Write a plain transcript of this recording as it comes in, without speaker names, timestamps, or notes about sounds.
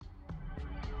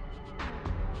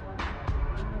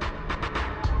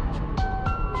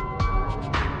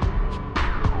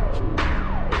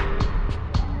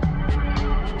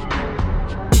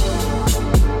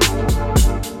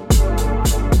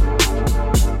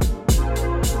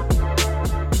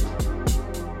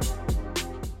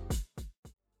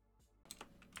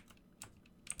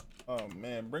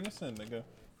listen, nigga.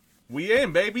 We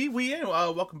in, baby. We in.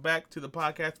 Welcome back to the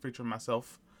podcast featuring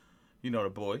myself. You know the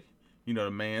boy. You know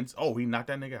the man's. Oh, he knocked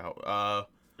that nigga out.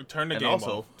 Turn the and game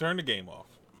also- off. Turn the game off.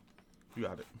 You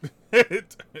got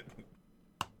it.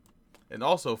 And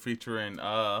also featuring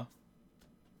Other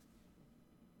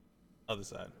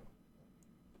side.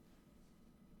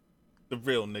 The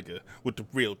real nigga with the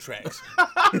real tracks.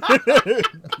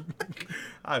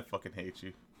 I fucking hate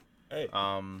you. Hey.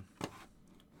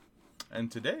 And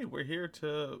today we're here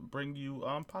to bring you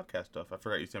podcast stuff. I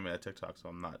forgot you sent me that TikTok, so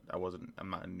I'm not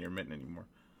near Mitten anymore.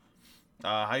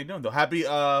 How you doing though? Happy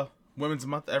Women's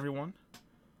Month, everyone.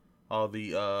 All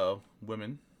the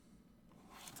women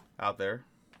out there,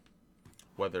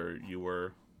 whether you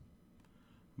were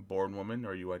born woman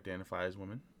or you identify as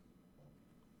women.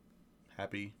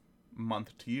 Happy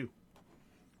month to you.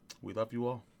 We love you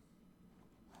all.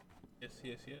 Yes.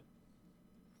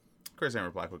 Chris ain't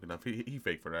reply quick enough. He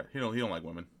fake for that. He don't like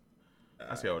women.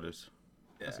 I see how it is.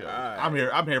 Yeah, I see how it is.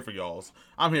 I'm here for y'all's.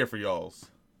 I'm here for y'all's.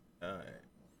 All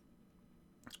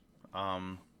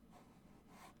right.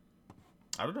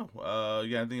 I don't know.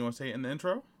 You got anything you want to say in the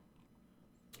intro?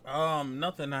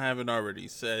 Nothing I haven't already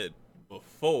said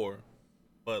before,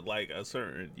 but like a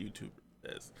certain YouTuber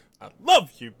says, I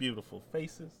love your beautiful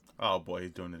faces. Oh boy,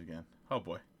 he's doing it again. Oh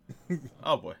boy.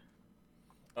 Oh boy.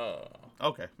 Uh,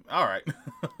 Okay. All right.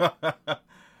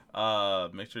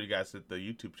 Make sure you guys hit the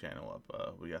YouTube channel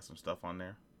up. We got some stuff on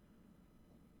there,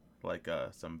 like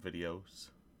some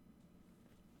videos,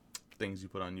 things you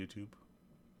put on YouTube.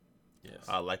 yes.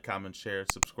 Like, comment, share,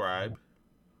 subscribe.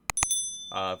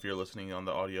 If you're listening on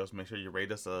the audios, make sure you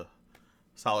rate us a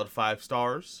solid 5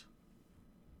 stars.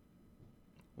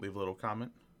 Leave a little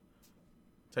comment.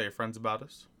 Tell your friends about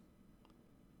us.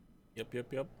 Yep.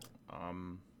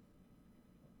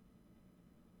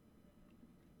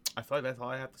 I feel like that's all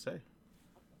I have to say.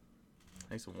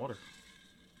 I need some water.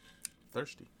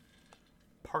 Thirsty.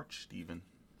 Parched, even.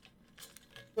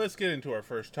 Let's get into our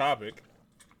first topic.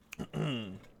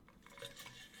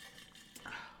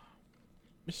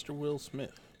 Mr. Will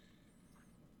Smith.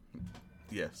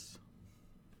 Yes.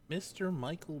 Mr.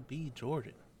 Michael B.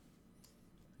 Jordan.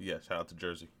 Yes, shout out to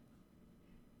Jersey.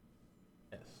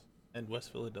 Yes. And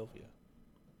West Philadelphia.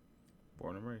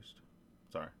 Born and raised.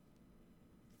 Sorry.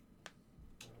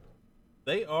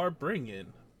 They are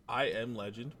bringing I Am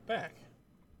Legend back.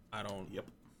 I don't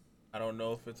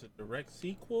know if it's a direct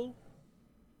sequel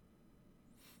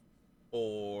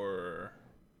or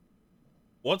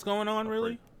what's going on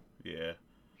really. Yeah.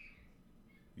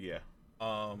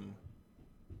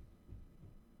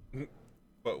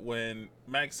 But when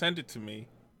Max sent it to me,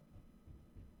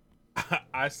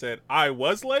 I said, I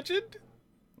was Legend?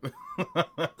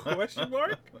 Question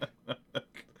mark?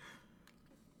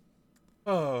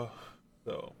 Oh,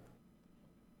 so.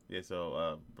 Yeah,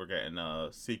 so we're getting a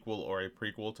sequel or a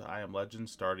prequel to I Am Legend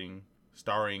starring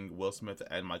Will Smith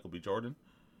and Michael B. Jordan.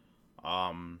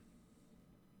 I'm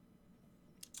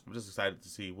just excited to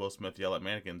see Will Smith yell at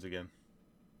mannequins again.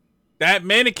 That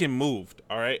mannequin moved,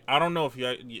 all right? I don't know if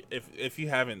you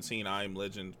haven't seen I Am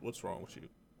Legend, what's wrong with you?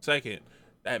 Second,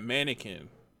 that mannequin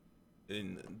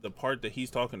in the part that he's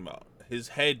talking about, his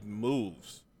head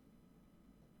moves.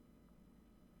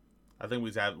 I think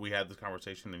we had this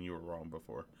conversation and you were wrong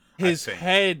before. His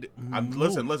head moves.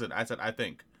 Listen. I said I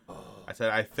think. I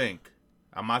said I think.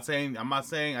 I'm not saying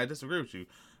I disagree with you.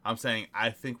 I'm saying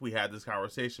I think we had this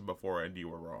conversation before and you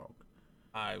were wrong.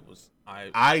 I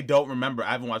don't remember.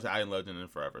 I haven't watched I Am Legend in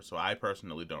forever, so I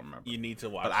personally don't remember. You need to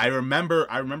watch. But I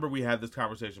remember we had this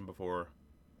conversation before,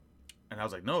 and I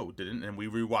was like, no, didn't. And we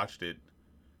rewatched it,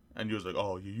 and you was like,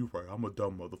 oh, yeah, you right. I'm a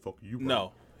dumb motherfucker. You right.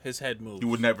 No, his head moves. You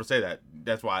would never say that.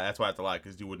 That's why it's a lie,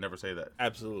 because you would never say that.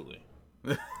 Absolutely.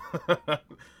 But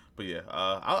yeah,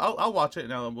 I'll watch it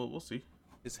now. We'll see.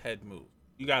 His head moves.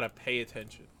 You gotta pay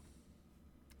attention.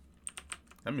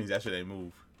 That means that shit ain't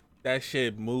move. That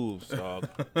shit moves, dog.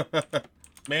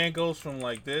 Man goes from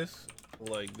like this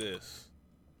to like this.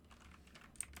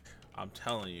 I'm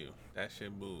telling you, that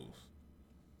shit moves.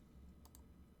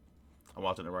 I'm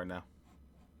watching it right now.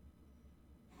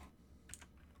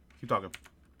 Keep talking.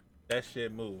 That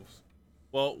shit moves.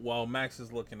 Well, while Max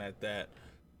is looking at that,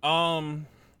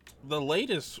 the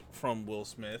latest from Will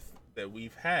Smith that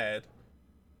we've had,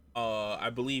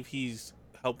 I believe he's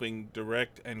helping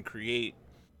direct and create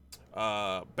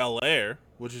Bel Air,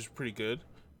 which is pretty good.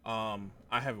 I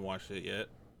haven't watched it yet,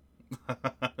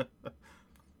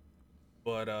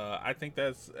 but I think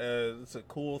it's a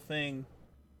cool thing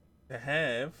to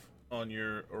have on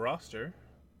your roster.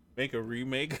 Make a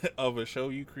remake of a show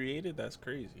you created. That's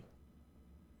crazy.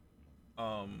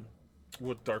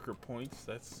 With darker points,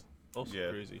 that's also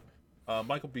crazy.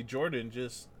 Michael B. Jordan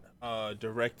just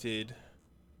directed.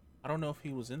 I don't know if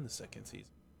he was in the second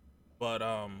season, but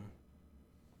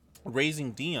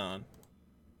Raising Dion,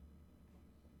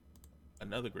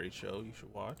 another great show you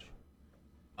should watch.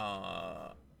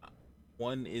 Uh,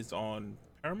 One is on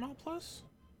Paramount Plus,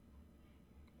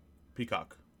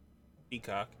 Peacock.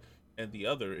 Peacock, and the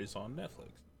other is on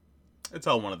Netflix. It's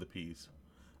all one of the P's.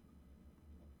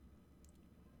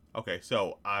 Okay,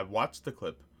 so I watched the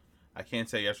clip. I can't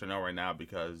say yes or no right now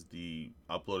because the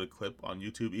uploaded clip on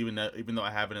YouTube, even though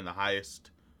I have it in the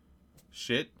highest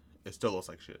shit, it still looks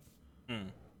like shit. Mm.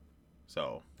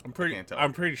 So I'm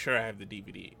can't pretty sure I have the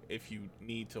DVD. If you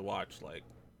need to watch like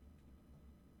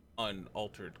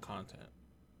unaltered content,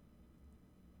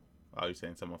 Oh, you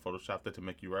saying someone photoshopped it to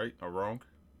make you right or wrong?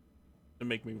 to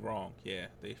make me wrong, yeah,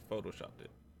 they photoshopped it.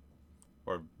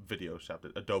 Or video shopped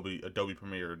it? Adobe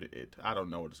Premiere it. I don't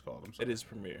know what it's called. I'm sorry. It is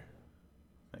Premiere.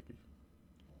 Thank you.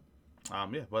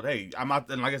 Yeah, but hey, I'm not.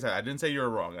 And like I said, I didn't say you were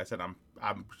wrong. I said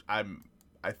I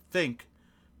think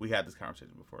we had this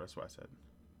conversation before. That's what I said.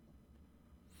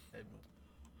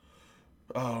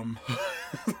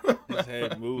 His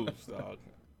head moves, dog.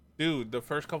 Dude, the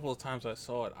first couple of times I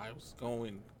saw it, I was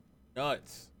going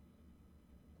nuts.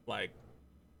 Like,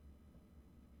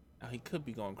 now he could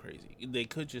be going crazy. They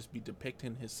could just be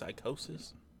depicting his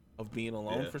psychosis of being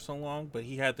alone for so long, but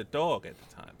he had the dog at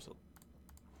the time, so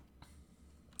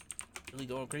really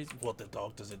going crazy. Well, the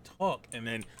dog doesn't talk, and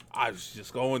then I was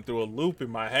just going through a loop in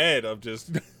my head of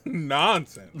just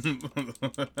nonsense.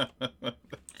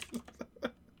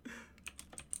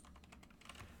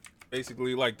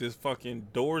 Basically, like this fucking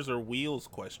doors or wheels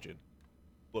question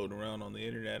floating around on the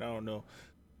internet. I don't know,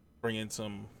 bringing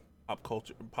some pop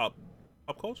culture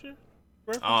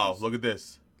references? Oh, look at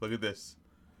this! Look at this.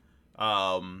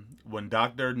 When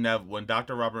Dr.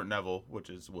 Robert Neville, which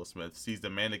is Will Smith, sees the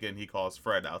mannequin he calls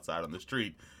Fred outside on the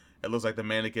street, it looks like the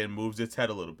mannequin moves its head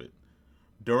a little bit.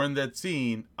 During that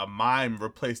scene, a mime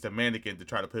replaced the mannequin to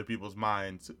try to put people's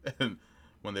minds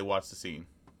when they watch the scene.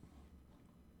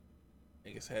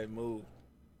 Nigga's head moved.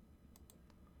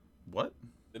 What?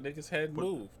 The nigga's head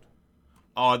moved.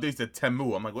 Oh, I think he said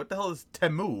Temu. I'm like, what the hell is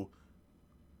Temu?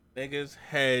 Nigga's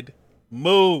head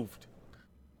moved.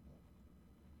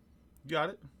 You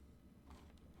got it.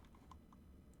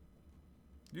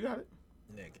 You got it.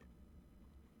 Nigga.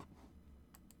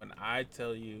 When I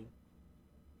tell you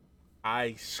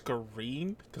I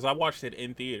screamed, because I watched it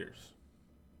in theaters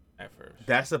at first.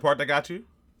 That's the part that got you?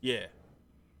 Yeah.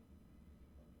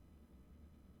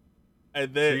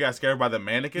 And then So you got scared by the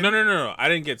mannequin? No. I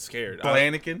didn't get scared.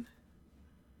 Mannequin?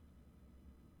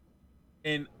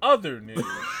 In other news,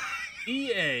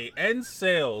 EA ends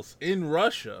sales in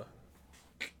Russia.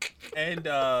 And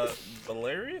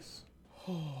Belarus?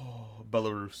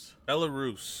 Belarus.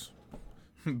 Hilarious.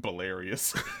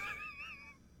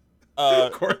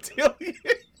 Cordelia.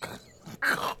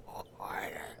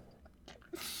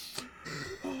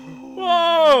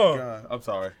 Whoa! God. I'm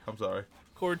sorry.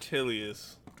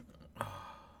 Cortelius.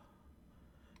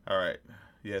 All right.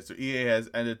 Yeah, so EA has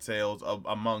ended sales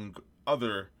among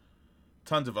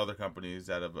tons of other companies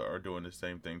that are doing the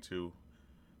same thing too.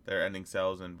 They're ending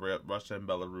sales in Russia and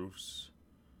Belarus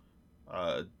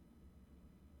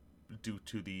due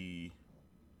to the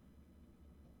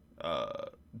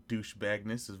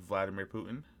douchebagness of Vladimir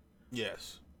Putin.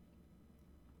 Yes.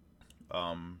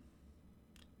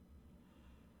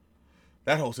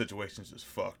 That whole situation is just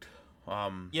fucked.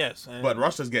 Yes. But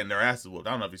Russia's getting their asses whooped.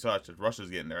 I don't know if you saw it. Russia's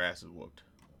getting their asses whooped.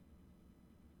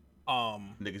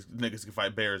 Niggas can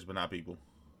fight bears, but not people.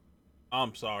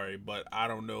 I'm sorry, but I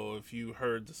don't know if you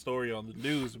heard the story on the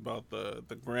news about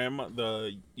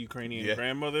the Ukrainian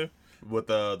grandmother with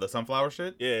the sunflower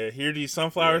shit. Yeah, hear these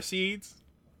sunflower seeds.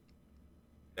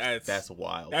 That's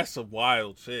wild. That's some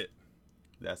wild shit.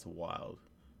 That's wild.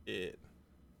 Yeah.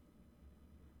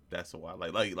 That's wild.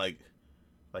 Like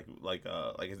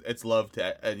it's love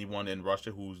to anyone in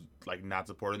Russia who's like not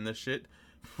supporting this shit,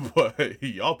 but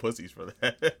y'all pussies for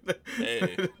that.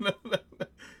 Hey.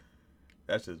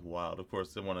 That's just wild. Of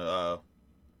course, they want to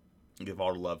give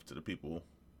all the love to the people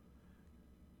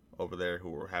over there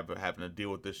who are having to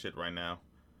deal with this shit right now.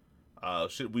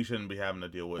 Shit we shouldn't be having to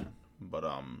deal with, but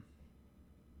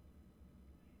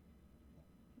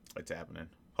it's happening.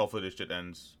 Hopefully, this shit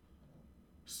ends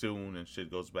soon and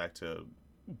shit goes back to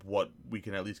what we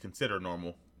can at least consider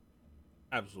normal.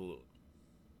 Absolutely.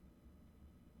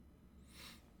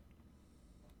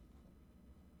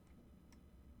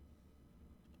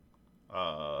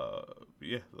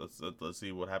 Yeah, let's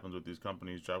see what happens with these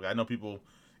companies. I know people,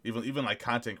 even like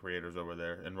content creators over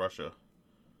there in Russia,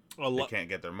 they can't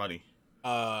get their money.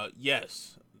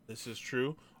 Yes, this is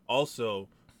true. Also,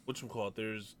 whatchamacallit,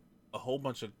 there's a whole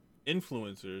bunch of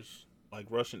influencers, like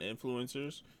Russian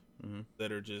influencers, Mm-hmm.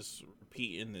 that are just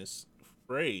repeating this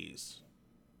phrase.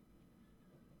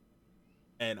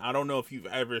 And I don't know if you've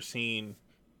ever seen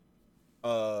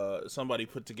somebody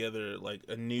put together like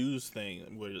a news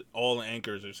thing where all the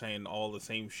anchors are saying all the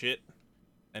same shit,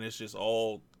 and it's just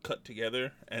all cut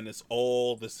together and it's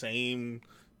all the same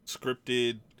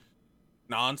scripted Oh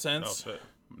nonsense. shit!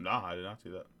 Nah, I did not see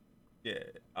that.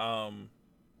 Yeah.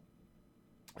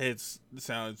 It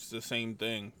sounds the same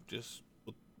thing, just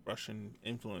with Russian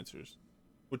influencers,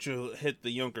 which will hit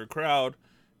the younger crowd,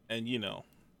 and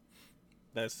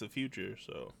that's the future.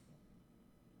 So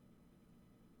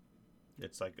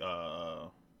It's like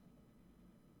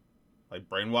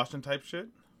brainwashing type shit,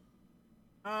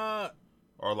 uh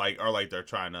or like they're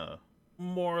trying to.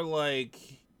 more like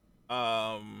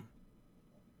um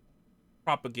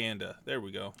propaganda. There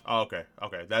we go. Oh, okay.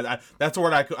 That's the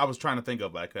word I was trying to think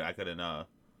of, but I couldn't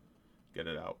get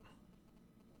it out.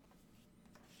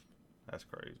 That's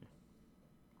crazy.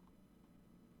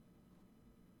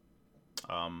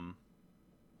 Um,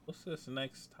 What's this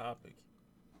next topic?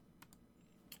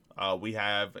 we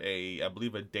have I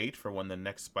believe a date for when the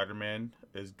next Spider-Man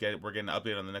we're getting an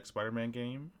update on the next Spider-Man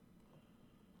game.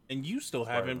 And you still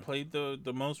Spider-Man. haven't played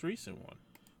the most recent one.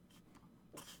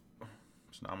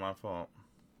 It's not my fault.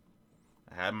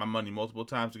 I had my money multiple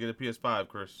times to get a PS5,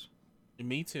 Chris.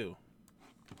 Me too.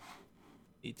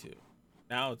 Me too.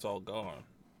 Now it's all gone.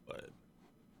 But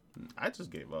I just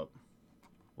gave up.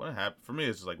 When it happened, for me,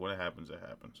 it's just like when it happens, it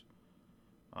happens.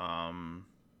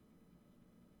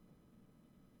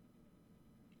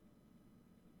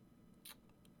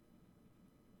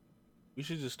 we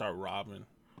should just start robbing.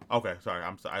 Okay, sorry,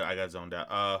 I got zoned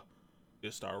out.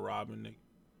 Just start robbing.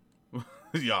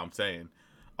 Yeah, I'm saying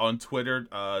on Twitter,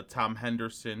 Tom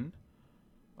Henderson,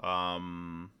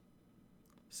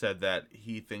 said that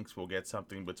he thinks we'll get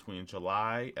something between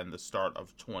July and the start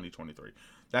of 2023.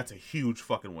 That's a huge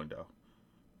fucking window.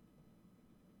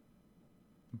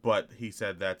 But he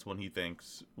said that's when he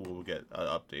thinks we'll get an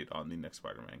update on the next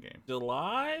Spider-Man game.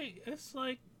 July? It's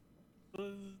like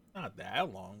not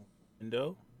that long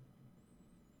window.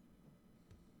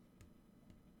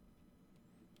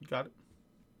 You got it.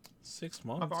 6 I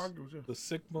months. can argue with you. The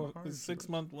 6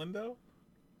 month window.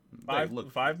 Hey,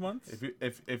 look, 5 months.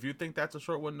 If you think that's a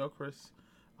short window, Chris,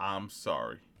 I'm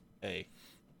sorry. Hey.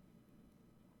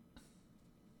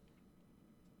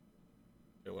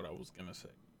 Yeah, what I was gonna say.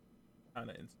 Kind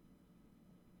of.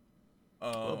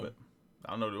 A little bit.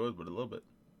 I don't know what it was, but a little bit.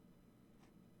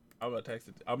 I'm gonna text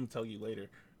it. I'm gonna tell you later.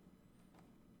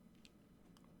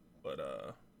 But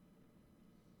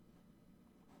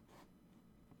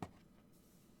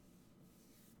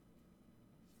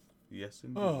Yes,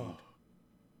 indeed. Oh.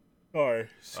 Sorry.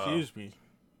 Excuse me.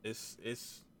 It's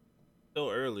still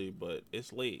early, but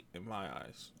it's late in my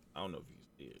eyes. I don't know if you can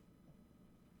see it.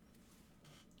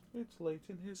 It's late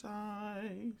in his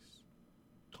eyes.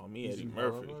 Call me He's Eddie a hell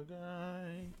of Murphy. a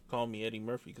guy. Call me Eddie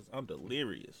Murphy because I'm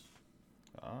delirious.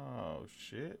 Oh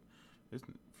shit! It's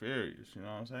furious. You know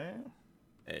what I'm saying?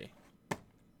 Hey.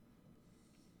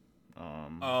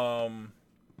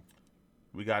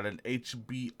 We got an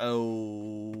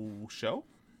HBO show.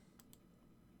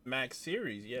 Max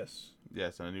series, yes.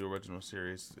 Yes, and a new original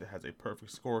series. It has a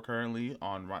perfect score currently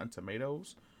on Rotten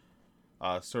Tomatoes.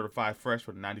 Certified fresh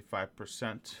with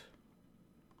 95%.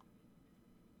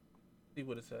 See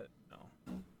what it said. No.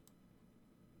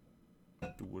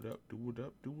 Do it up, do it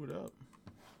up, do it up.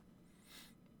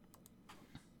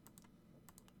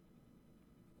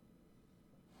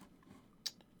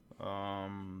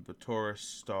 The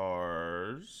tourist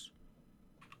stars.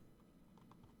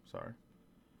 Sorry.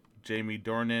 Jamie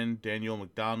Dornan, Danielle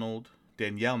McDonald,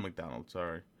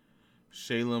 sorry.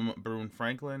 Shalem Brune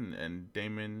Franklin, and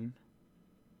Damon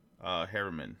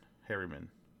Harriman.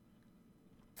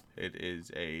 It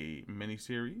is a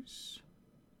miniseries.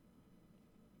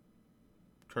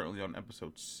 Currently on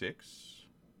episode 6.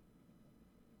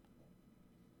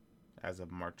 As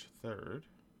of March 3rd.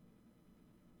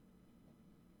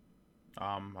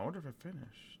 I wonder if it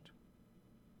finished.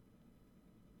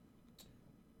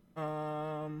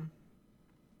 I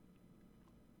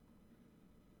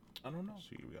don't know. Let's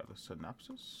see, we got a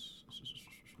synopsis.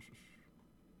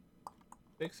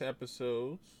 6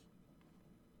 episodes.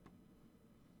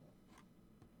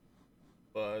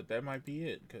 But that might be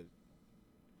it, because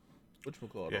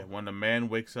whatchamacallit? Yeah, when a man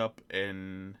wakes up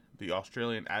in the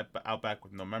Australian outback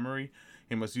with no memory,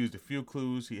 he must use the few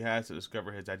clues he has to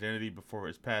discover his identity before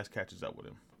his past catches up with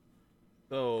him.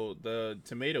 So the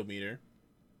tomato meter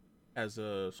has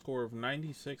a score of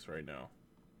 96 right now.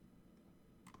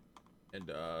 And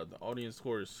the audience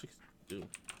score is 62.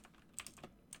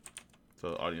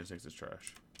 So the audience thinks it's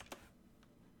trash.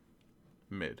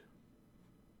 Mid.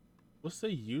 What's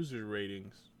the user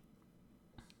ratings?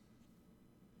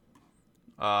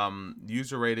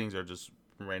 User ratings are just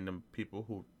random people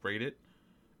who rate it,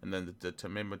 and then the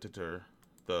tomato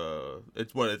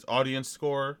it's audience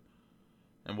score,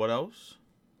 and what else?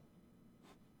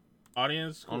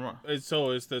 Audience. So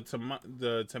it's the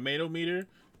tomato meter,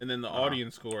 and then the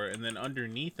audience score, and then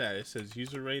underneath that it says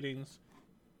user ratings,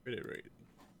 critic rating.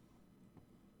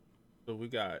 So we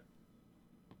got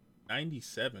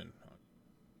 97.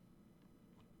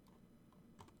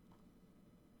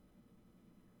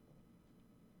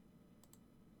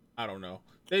 I don't know.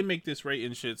 They make this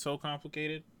rating shit so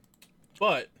complicated,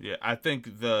 but yeah, I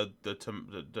think the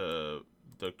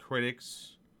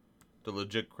critics, the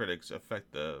legit critics,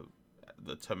 affect the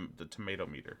tomato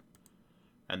meter,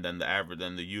 and then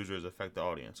the users affect the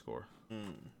audience score.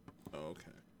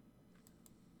 Okay.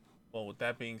 Well, with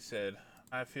that being said,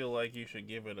 I feel like you should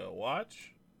give it a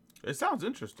watch. It sounds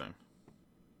interesting.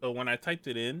 So when I typed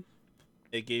it in,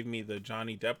 it gave me the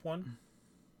Johnny Depp one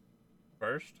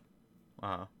first.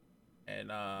 And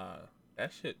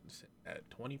that shit's at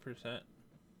 20%.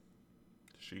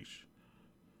 Sheesh.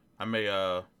 I may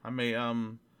if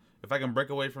I can break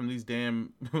away from these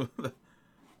damn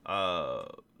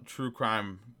true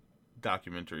crime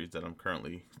documentaries that I'm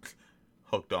currently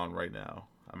hooked on right now,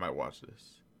 I might watch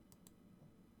this.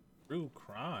 True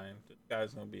crime? This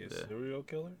guy's gonna be a serial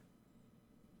killer?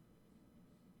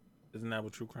 Isn't that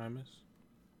what true crime is?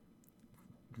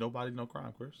 Nobody, no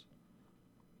crime, Chris.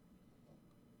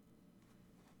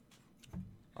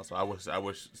 Also, I wish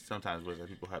sometimes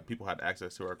that people had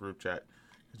access to our group chat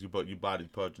because you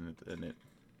bodied Pudge in it.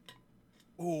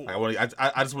 Ooh.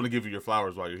 I just want to give you your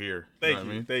flowers while you're here. Thank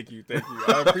you. Thank you.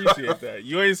 I appreciate that.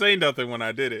 You ain't saying nothing when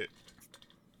I did it.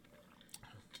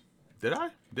 Did I?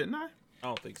 Didn't I? I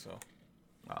don't think so.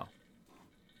 Oh.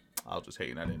 I was just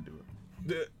hating I didn't do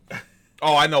it.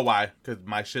 Oh, I know why. Because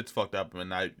my shit's fucked up,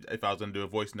 and if I was gonna do a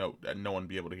voice note, no one would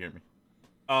be able to hear me.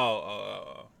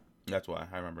 Oh. That's why.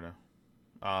 I remember now.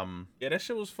 Yeah, that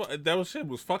shit was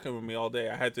fucking with me all day.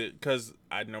 I had to, because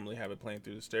I normally have it playing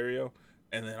through the stereo,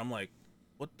 and then I'm like,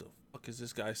 what the fuck is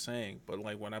this guy saying? But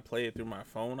like when I play it through my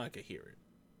phone, I could hear it.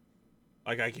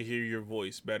 Like I could hear your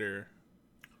voice better.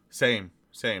 Same.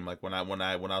 Like when I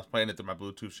was playing it through my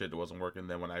Bluetooth shit, it wasn't working.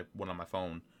 Then when I went on my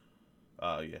phone,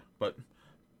 yeah. But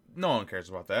no one cares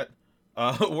about that.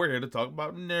 We're here to talk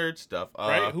about nerd stuff.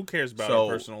 Right? Who cares about our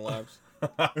personal lives?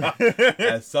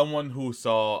 As someone who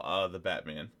saw the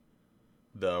Batman,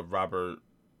 the Robert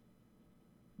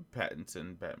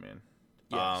Pattinson Batman,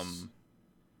 yes.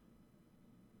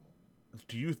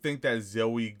 Do you think that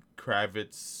Zoe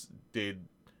Kravitz did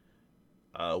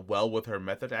well with her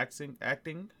method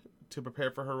acting to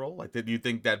prepare for her role? Like, did you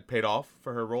think that paid off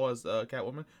for her role as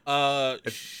Catwoman?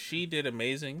 She did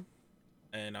amazing,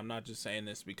 and I'm not just saying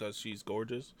this because she's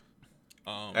gorgeous.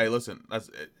 Hey, listen,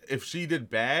 if she did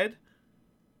bad,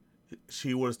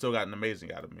 she would have still gotten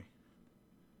amazing out of me.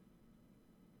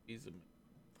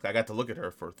 I got to look at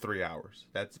her for 3 hours.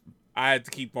 I had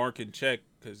to keep Mark in check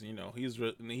because he's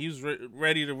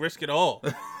ready to risk it all.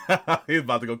 He's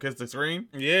about to go kiss the screen.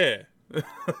 Yeah.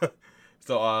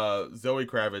 So Zoe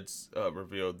Kravitz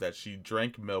revealed that she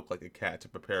drank milk like a cat to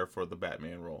prepare for the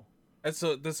Batman role. That's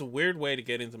a weird way to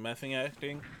get into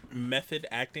method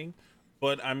acting,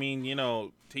 but I mean,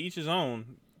 to each his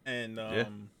own, and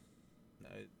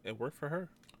it worked for her.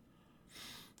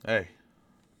 Hey,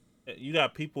 you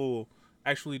got people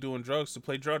actually doing drugs to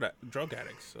play drug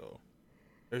addicts, so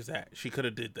there's that. She could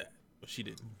have did that, but she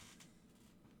didn't.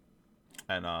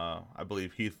 And I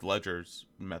believe Heath Ledger's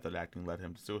method acting led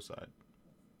him to suicide.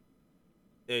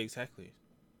 Yeah, exactly.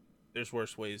 There's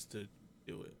worse ways to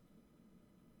do it.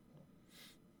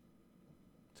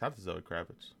 Shout out to Zoe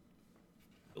Kravitz.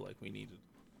 I feel like we needed.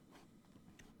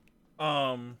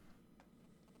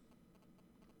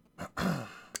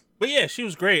 But yeah, she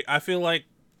was great. I feel like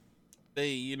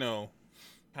they,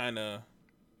 kind of.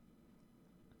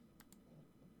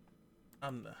 I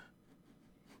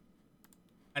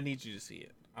need you to see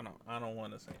it. I don't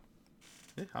want to say.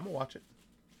 Yeah, I'm gonna watch it.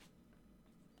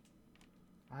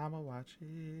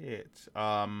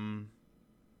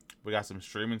 We got some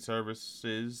streaming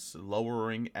services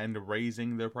lowering and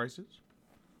raising their prices.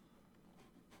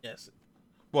 Yes.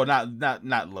 Well,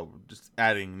 not lower, just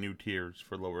adding new tiers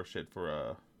for lower shit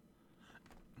for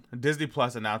Disney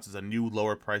Plus announces a new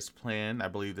lower price plan. I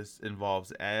believe this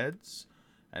involves ads,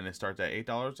 and it starts at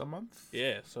 $8 a month.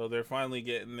 Yeah, so they're finally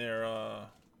getting their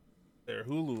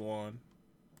Hulu on,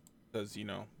 because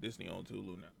Disney owns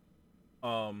Hulu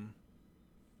now.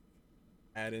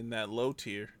 add in that low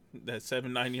tier, that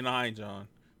 $7.99, John,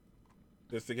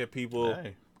 just to get people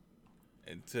Hey,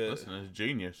 into listen, it's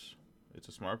genius. It's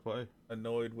a smart play.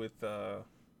 annoyed with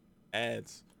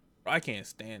ads. I can't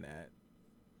stand that.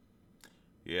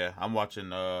 Yeah, I'm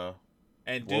watching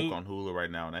And Woke on Hulu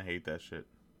right now, and I hate that shit.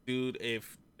 dude,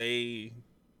 if they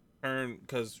turn,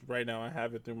 because right now I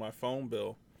have it through my phone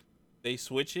bill, they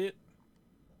switch it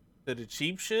to the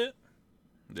cheap shit.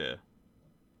 Yeah.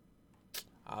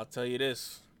 I'll tell you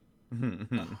this,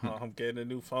 I'm getting a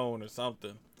new phone or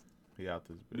something. He out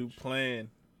this bitch. New plan.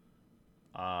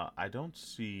 I don't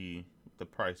see the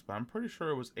price, but I'm pretty sure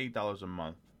it was $8 a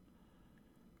month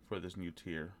for this new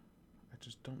tier. I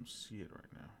just don't see it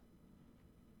right now.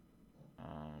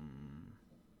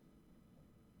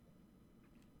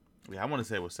 Yeah, I want to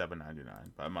say it was $7.99,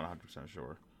 but I'm not 100%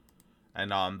 sure.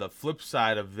 And on the flip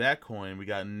side of that coin, we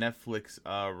got Netflix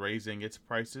raising its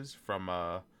prices from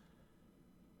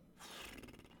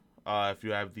if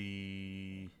you have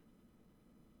the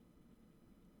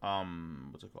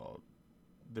what's it called?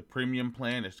 The premium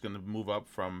plan, it's going to move up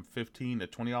from $15 to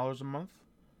 $20 a month.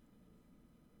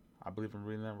 I believe I'm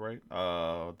reading that right.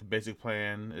 The basic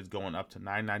plan is going up to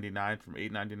 $9.99 from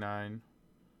 $8.99.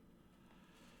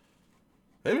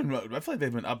 I feel like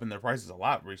they've been upping their prices a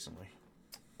lot recently.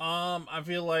 I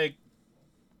feel like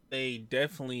they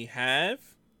definitely have.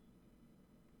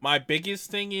 My biggest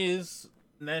thing is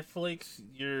Netflix,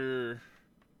 you're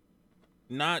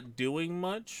not doing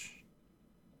much.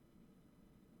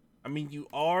 I mean, you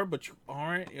are, but you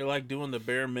aren't. You're like doing the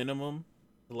bare minimum.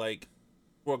 Like,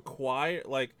 require,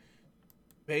 like,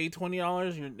 pay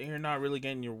 $20. You're not really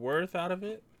getting your worth out of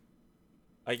it.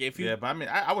 Like, if you. Yeah, but I mean,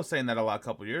 I was saying that a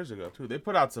couple years ago, too. They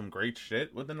put out some great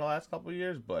shit within the last couple of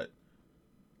years, but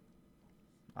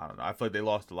I don't know. I feel like they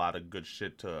lost a lot of good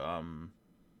shit to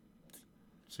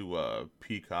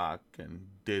Peacock and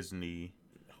Disney.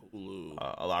 Hulu.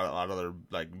 A lot of other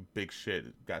like big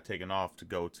shit got taken off to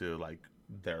go to like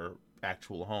their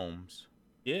actual homes.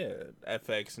 Yeah,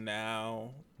 FX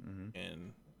Now Mm-hmm.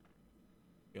 and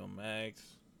Yo Max.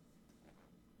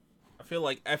 I feel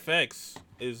like FX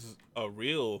is a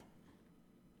real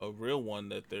one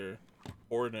that they're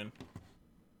ordering,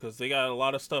 because they got a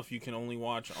lot of stuff you can only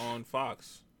watch on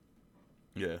Fox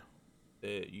Yeah.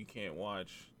 that you can't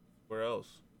watch where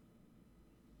else.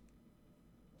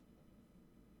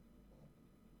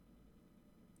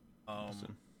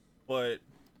 Listen. But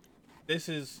this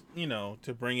is,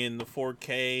 to bring in the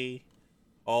 4K,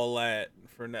 all that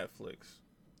for Netflix.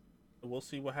 We'll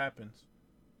see what happens.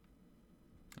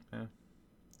 Yeah.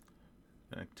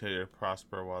 And continue to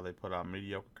prosper while they put out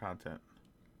mediocre content.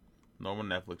 Normal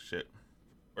Netflix shit.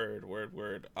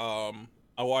 Word.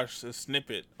 I watched a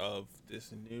snippet of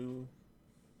this new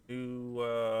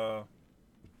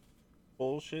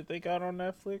bullshit they got on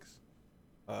Netflix.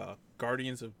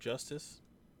 Guardians of Justice.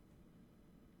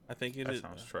 I think it That is.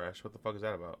 sounds trash. What the fuck is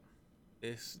that about?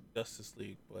 It's Justice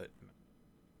League,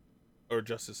 or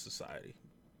Justice Society.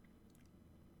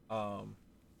 John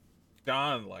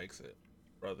likes it,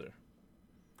 brother.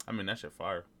 I mean, that shit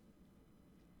fire.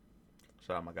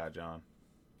 Shout out my guy John.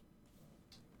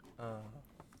 Why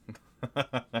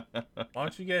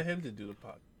don't you get him to do the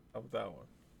podcast? How about that one?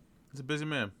 He's a busy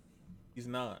man. He's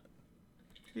not.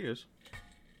 He is.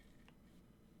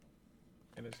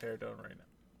 And his hair done right now.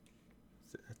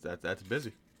 That's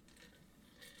busy.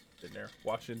 Sitting there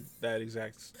watching that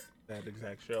exact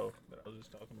show that I was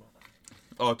just talking about.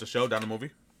 Oh, it's a show, down the movie?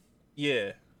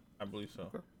 Yeah, I believe so.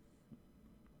 Okay.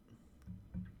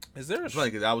 Is there a It's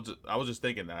funny 'cause I was just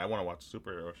thinking that I want to watch a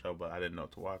superhero show, but I didn't know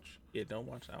what to watch. Yeah, don't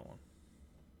watch that one.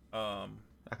 I'm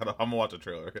gonna watch a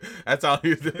trailer. That's all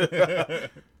you do.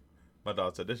 My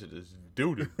dog said this shit is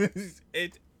doo doo.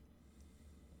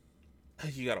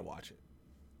 You gotta watch it.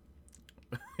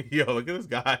 Yo, look at this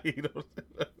guy.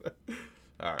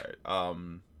 All right.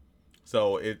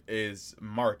 So it is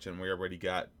March, and we already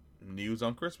got news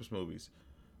on Christmas movies.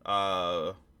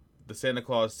 The Santa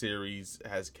Claus series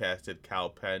has casted Kal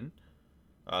Penn.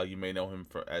 You may know him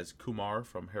as Kumar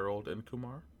from Harold and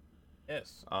Kumar.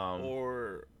 Yes.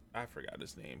 Or I forgot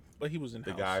his name, but he was in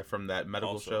the House. guy from that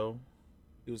medical Also. show.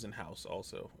 He was in House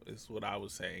also. Is what I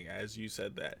was saying as you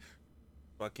said that.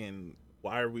 Fucking,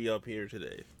 why are we up here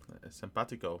today?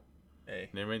 Simpatico. Hey,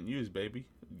 Never ain't used, baby.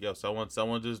 Yo, someone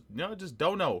just just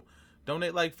don't know.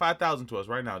 Donate like 5,000 to us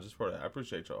right now just for that. I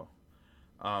appreciate y'all.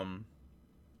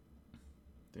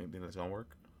 Think that's gonna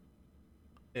work?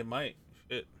 it might.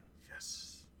 Shit.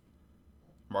 Yes.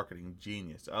 Marketing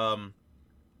genius. I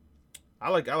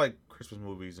like Christmas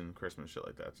movies and Christmas shit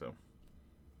like that. So,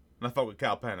 and I fuck with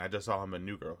Kal Penn. I just saw him in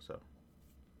New Girl. So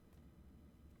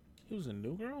He was a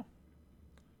New Girl.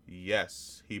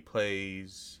 Yes, he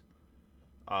plays.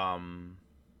 When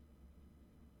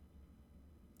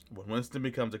Winston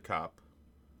becomes a cop,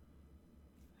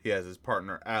 he has his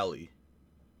partner Allie.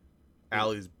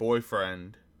 Allie's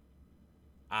boyfriend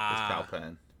is Kal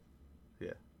Penn.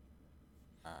 Yeah.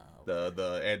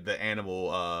 Okay. The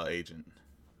animal agent.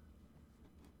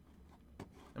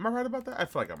 Am I right about that? I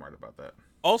feel like I'm right about that.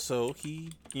 Also, he,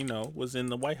 was in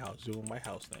the White House doing White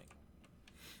House thing.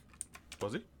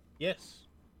 Was he? Yes.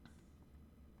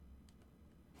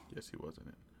 Yes, he was in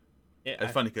it. Yeah.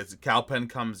 It's funny because Kal Penn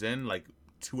comes in like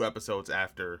 2 episodes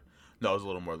after. No, it was a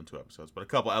little more than 2 episodes, but a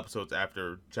couple episodes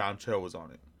after John Cho was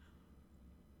on it.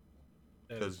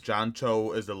 Because John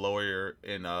Cho is the lawyer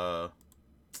in the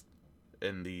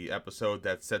episode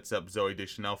that sets up Zoe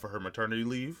Deschanel for her maternity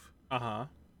leave. Uh-huh.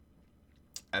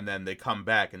 And then they come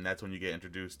back, and that's when you get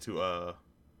introduced to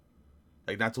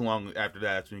like not too long after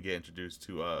that's when you get introduced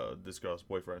to this girl's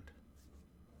boyfriend,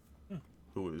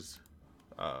 who is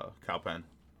Kal Penn.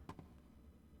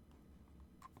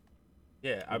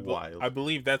 Yeah, I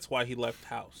believe that's why he left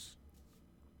house.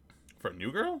 For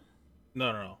New Girl?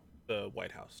 No. The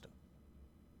White House stuff.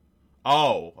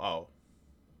 Oh.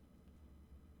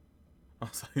 I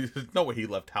was like, there's no way he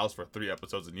left house for 3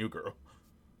 episodes of New Girl.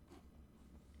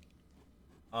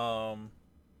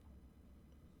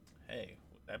 Hey,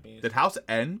 that means Did House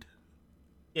end?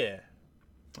 yeah,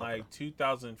 like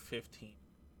 2015.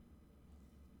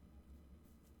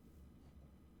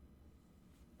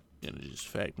 Gonna just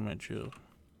fact check you.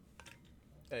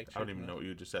 I don't even know what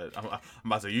you just said. I'm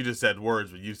about to say you just said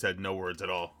words, but you said no words at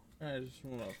all. I just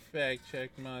want to fact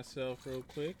check myself real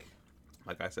quick.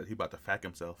 Like I said, he about to fact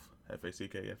himself. Fack.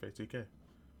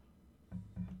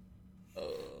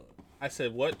 I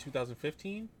said what?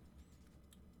 2015?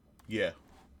 Yeah.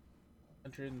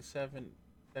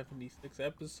 176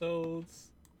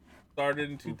 episodes. Started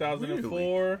in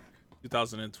 2004. Really?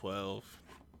 2012.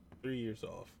 3 years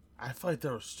off. I feel like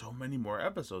there were so many more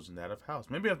episodes in that of House.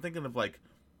 Maybe I'm thinking of like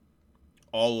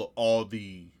all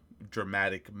the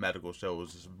dramatic medical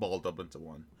shows just balled up into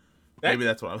one. Maybe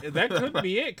that's what I'm... That could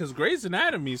be it, because Grey's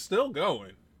Anatomy is still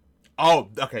going. Oh,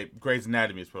 okay. Grey's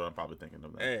Anatomy is what I'm probably thinking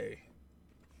of. That. Hey.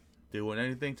 Doing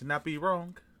anything to not be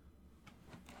wrong.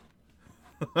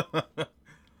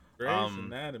 Grey's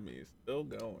Anatomy is still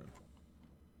going.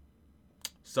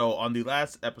 So on the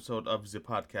last episode of the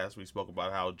podcast, we spoke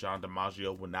about how John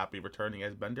DiMaggio would not be returning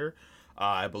as Bender.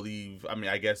 I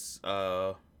guess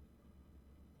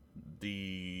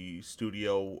the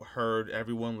studio heard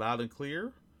everyone loud and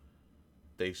clear.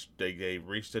 They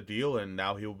reached a deal, and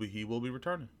now he will be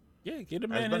returning. Yeah, give the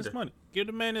man his money. Give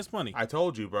the man his money. I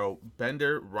told you, bro.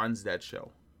 Bender runs that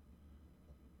show.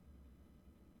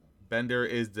 Bender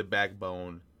is the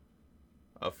backbone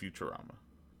of Futurama.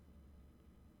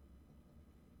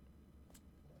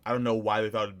 I don't know why they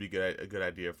thought it'd be a good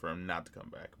idea for him not to come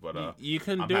back, but you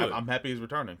couldn't do it. I'm happy he's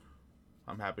returning.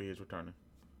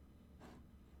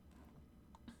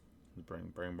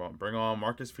 Bring on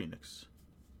Marcus Phoenix.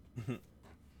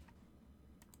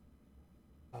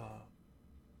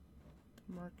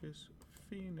 Marcus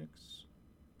Phoenix.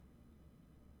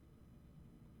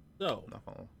 So,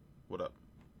 what up?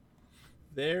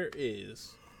 There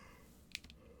is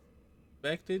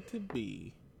expected to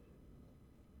be.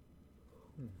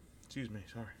 Excuse me,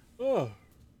 sorry. Oh,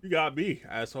 you got me,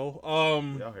 asshole.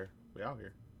 We out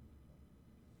here.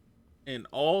 An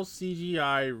all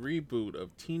CGI reboot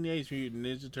of Teenage Mutant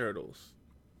Ninja Turtles.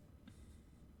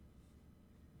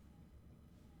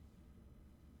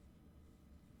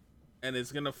 And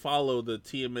it's gonna follow the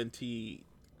TMNT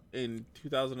in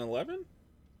 2011.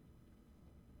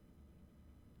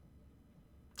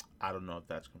 I don't know if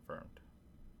that's confirmed.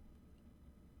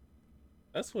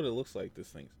 That's what it looks like. This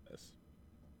thing says,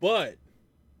 but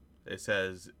it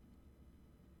says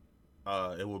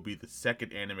it will be the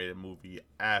second animated movie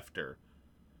after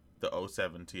the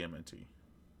 2007 TMNT.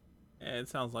 And it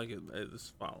sounds like it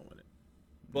is following it.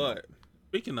 But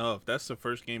speaking of, that's the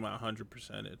first game I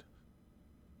 100%ed.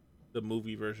 The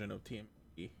movie version of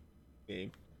TMNT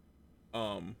game.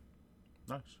 Nice.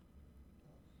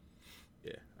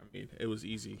 Yeah, I mean, it was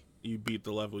easy. You beat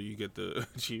the level, you get the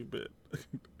achievement.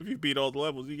 If you beat all the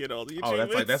levels, you get all the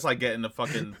achievements. Oh, that's like getting the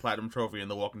fucking platinum trophy in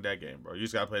the Walking Dead game, bro. You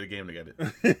just gotta play the game to get it.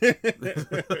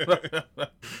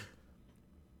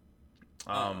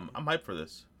 I'm hyped for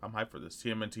this.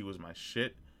 TMNT was my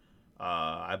shit.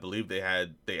 I believe they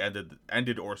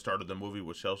ended or started the movie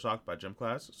with Shell Shock by Gym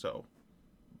Class, so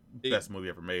best movie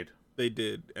ever made. They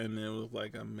did, and it was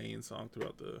like a main song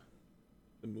throughout the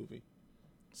movie.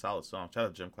 Solid song. Shout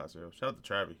out to Gym Class, yo. Shout out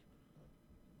to Travi.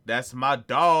 That's my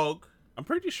dog. I'm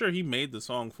pretty sure he made the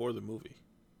song for the movie.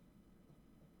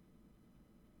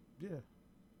 Yeah.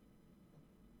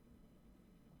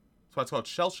 That's why it's called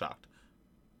shell shocked.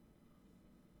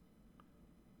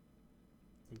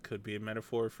 It could be a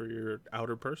metaphor for your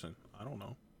outer person. I don't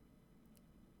know.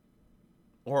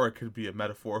 Or it could be a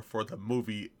metaphor for the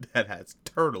movie that has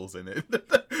turtles in it.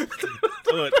 but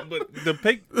the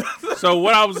pic. So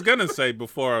what I was gonna say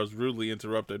before I was rudely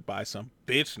interrupted by some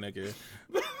bitch nigga.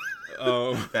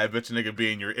 That bitch nigga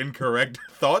being your incorrect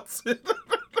thoughts.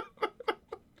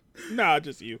 Nah,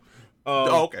 just you.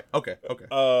 Okay.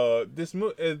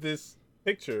 This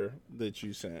picture that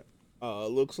you sent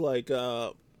looks like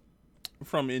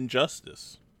from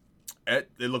Injustice. It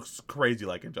looks crazy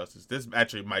like Injustice. This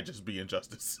actually might just be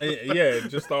Injustice. Yeah,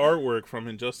 just the artwork from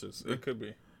Injustice. It could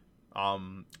be.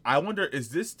 I wonder, is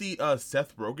this the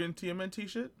Seth Rogen TMNT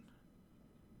shit?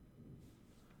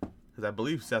 Because I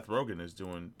believe Seth Rogen is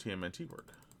doing TMNT work.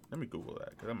 Let me Google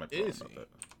that, because I might be wrong about that.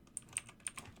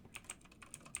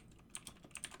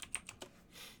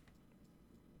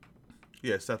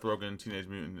 Yeah, Seth Rogen, Teenage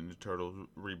Mutant Ninja Turtles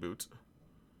reboot.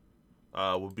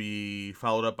 Will be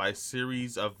followed up by a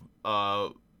series of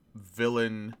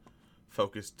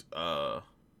villain-focused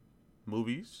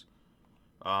movies.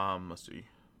 Let's see.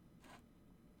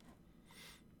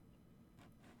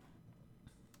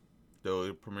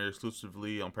 They'll premiere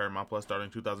exclusively on Paramount Plus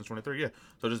starting 2023. Yeah,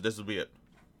 so this will be it.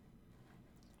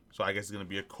 So I guess it's gonna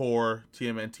be a core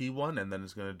TMNT one, and then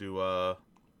it's gonna do the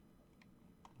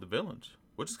villains,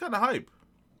 which is kind of hype.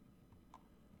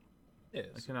 Yes.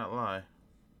 I cannot lie.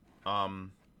 I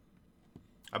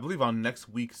believe on next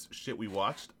week's shit we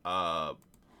watched, The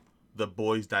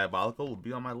Boys Diabolical will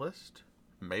be on my list.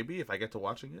 Maybe if I get to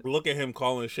watching it. Look at him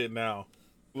calling shit now.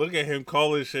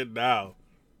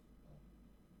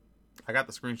 I got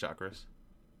the screenshot, Chris.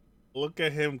 Look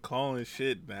at him calling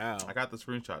shit now. I got the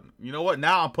screenshot. You know what?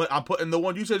 Now I'm putting the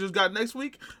one you said just got next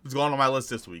week. It's going on my list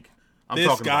this week.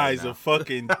 This guy's a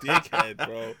fucking dickhead,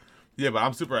 bro. Yeah, but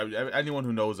I'm super happy. Anyone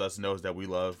who knows us knows that we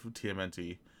love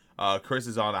TMNT. Chris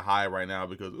is on a high right now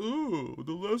because, ooh,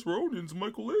 The Last Ronin's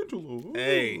Michelangelo. Ooh.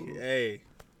 Hey.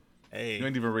 You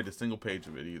ain't even read a single page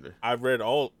of it either. I've read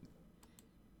all.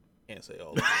 Can't say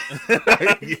all of it.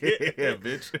 Yeah,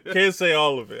 bitch. Can't say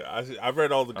all of it. I've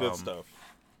read all the good stuff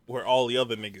where all the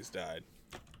other niggas died.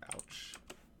 Ouch.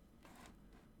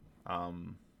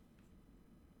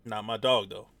 Not my dog,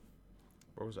 though.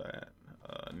 Where was I at?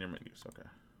 Near menus. Okay.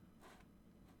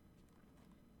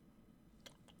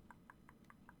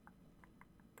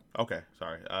 Okay,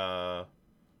 sorry.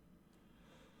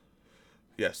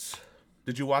 Yes.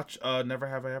 Did you watch Never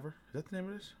Have I Ever? Is that the name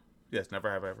of this? Yes,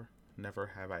 Never Have I Ever.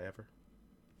 Never Have I Ever.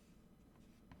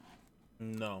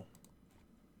 No.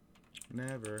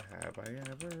 Never Have I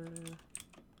Ever.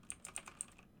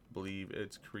 Believe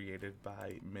it's created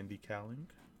by Mindy Kaling.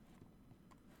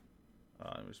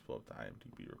 Let me just pull up the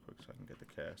IMDb real quick so I can get the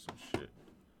cast and shit.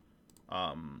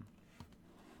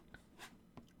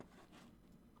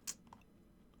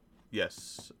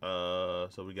 Yes.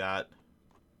 So we got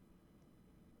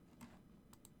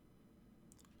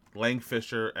Lang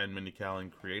Fisher and Mindy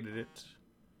Kaling created it.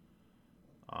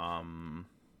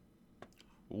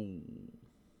 Ooh.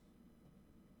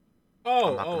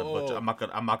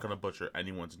 I'm not gonna butcher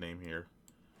anyone's name here.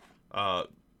 Shout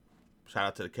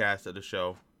out to the cast of the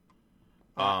show.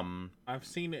 I've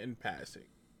seen it in passing.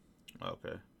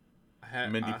 Okay.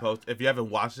 Mindy post. If you haven't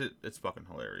watched it, it's fucking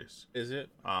hilarious. Is it?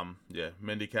 Yeah.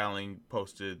 Mindy Kaling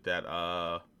posted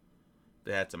that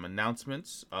they had some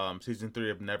announcements. Season 3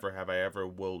 of Never Have I Ever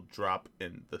will drop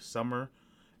in the summer,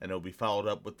 and it'll be followed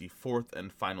up with the 4th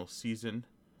and final season.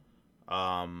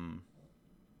 I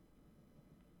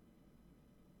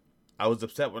was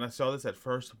upset when I saw this at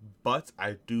first, but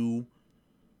I do.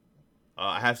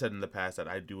 I have said in the past that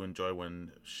I do enjoy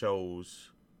when shows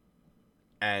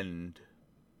end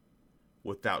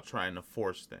without trying to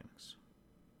force things.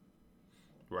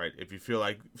 Right? If you feel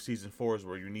like season 4 is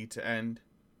where you need to end,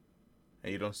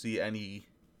 and you don't see any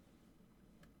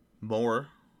more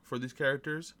for these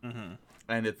characters,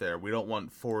 end it there. We don't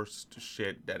want forced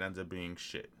shit that ends up being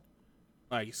shit.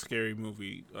 Like scary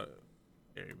movie.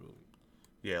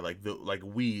 Yeah, like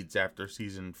Weeds after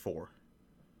season 4.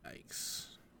 Yikes.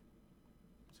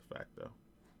 It's a fact, though.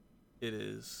 It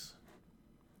is.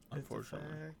 Unfortunately.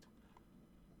 It's a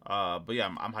fact. But yeah,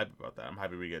 I'm hyped about that. I'm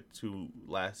happy we get 2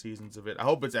 last seasons of it. I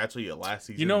hope it's actually a last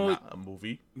season, not a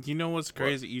movie. You know what's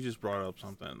crazy? You just brought up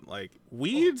something. Like,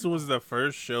 Weeds was the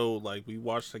first show, like, we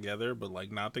watched together, but,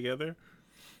 like, not together.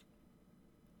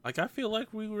 Like, I feel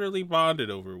like we really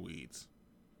bonded over Weeds.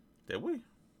 Did we?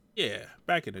 Yeah,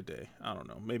 back in the day. I don't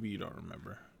know. Maybe you don't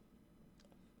remember.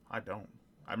 I don't.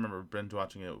 I remember binge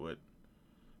watching it with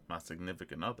my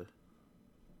significant other.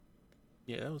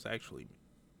 Yeah, that was actually me.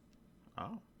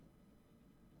 Oh,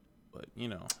 But you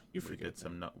know, you we forget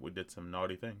did we did some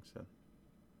naughty things. Then.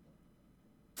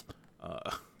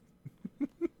 Uh,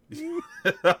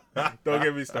 don't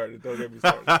get me started. Don't get me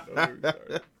started. Don't get me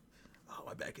started. Oh,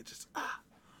 my back itches.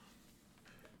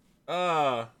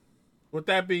 With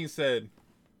that being said,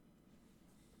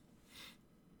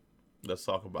 Let's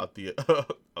talk about the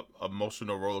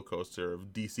emotional roller coaster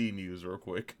of DC news real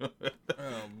quick. oh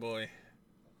boy.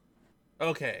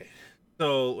 Okay,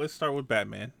 so let's start with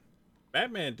Batman.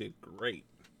 Batman did great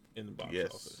in the box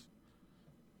Yes.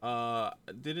 office.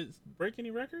 Did it break any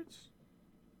records?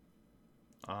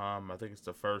 I think it's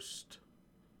the first,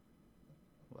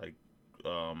 like,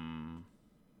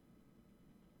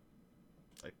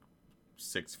 like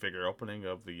 6-figure opening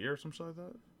of the year or something like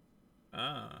that.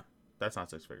 Ah, That's not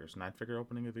 6 figures. 9-figure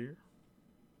opening of the year.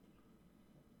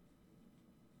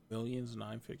 millions,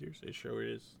 9 figures. It sure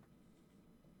is.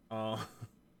 I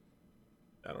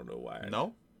don't know why.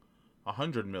 No,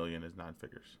 100 million is 9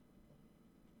 figures.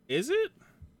 Is it?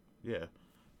 Yeah,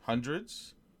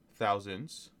 hundreds,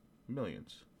 thousands,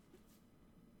 millions.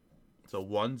 So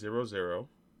 100,000,000.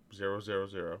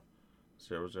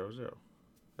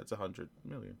 That's 100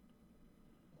 million.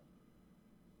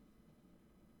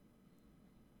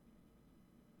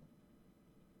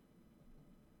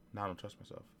 Now I don't trust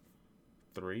myself.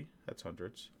 3, that's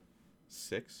hundreds.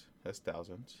 6, that's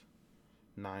thousands.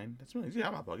 9, that's millions. Yeah,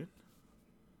 I'm not bugging.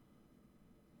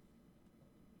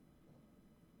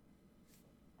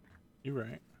 You're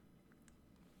right.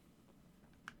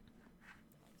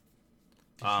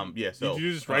 Yeah. So Did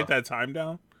you just write that time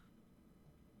down?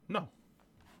 No,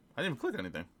 I didn't even click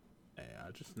anything. Hey,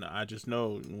 I just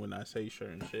know when I say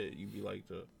certain shit, you be like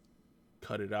to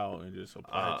cut it out and just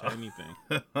apply it to anything.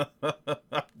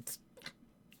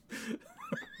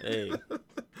 Hey,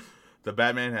 The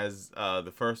Batman has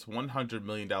the first $100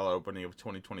 million opening of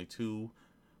 2022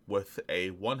 with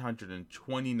a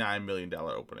 $129 million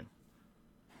opening.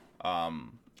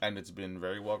 And it's been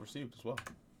very well received as well.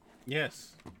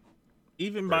 yes,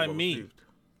 even Very by well me. received.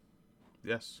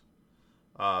 Yes.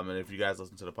 And if you guys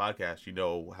listen to the podcast, you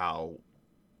know how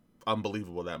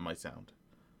unbelievable that might sound.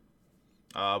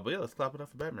 But yeah, let's clap it up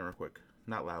for Batman real quick.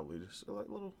 Not loudly, just like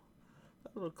a little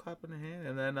clap in the hand.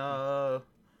 And then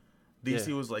DC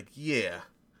Yeah. was like, yeah,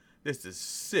 this is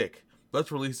sick.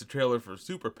 Let's release the trailer for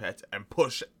Super Pets and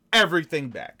push everything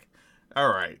back. All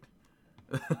right.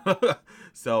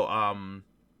 So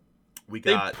we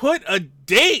They got put a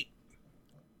date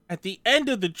at the end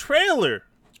of the trailer.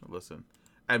 listen.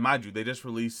 And mind you, they just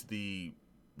released the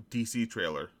DC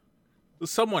trailer.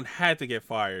 Someone had to get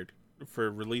fired for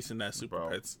releasing that Super Bro.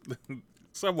 Pets.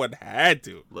 Someone had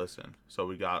to. Listen. So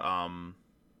we got on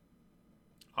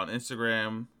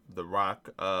Instagram, The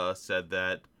Rock said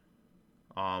that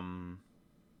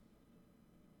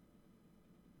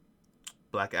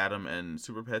Black Adam and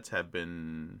Super Pets have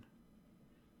been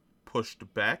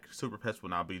pushed back. Super Pets will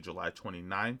now be July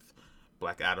 29th.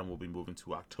 Black Adam will be moving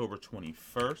to October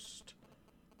 21st.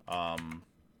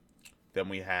 Then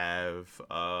we have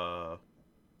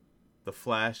The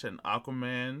Flash and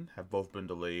Aquaman have both been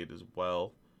delayed as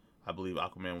well. I believe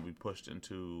Aquaman will be pushed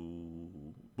into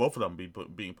both of them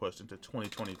being pushed into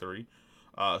 2023.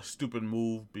 Stupid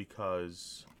move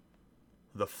because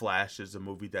The Flash is a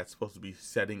movie that's supposed to be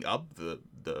setting up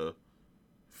the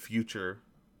future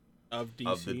Of DC.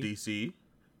 of the DC.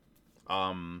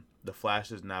 The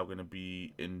Flash is now going to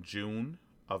be in June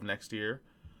of next year,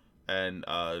 and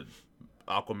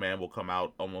Aquaman will come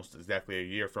out almost exactly a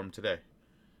year from today.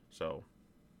 So,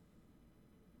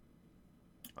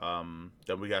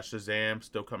 then we got Shazam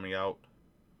still coming out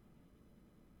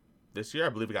this year. I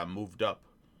believe it got moved up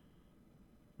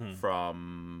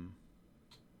from,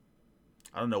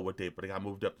 I don't know what date, but it got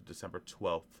moved up to December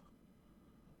 12th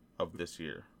of this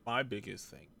year. My biggest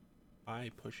thing,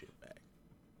 I push it back.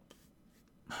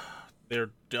 They're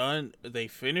done. They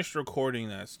finished recording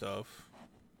that stuff.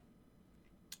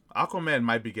 Aquaman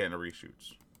might be getting a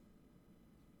reshoots.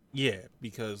 Yeah,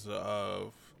 because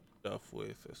of stuff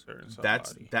with a certain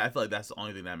somebody. I feel like that's the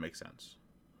only thing that makes sense.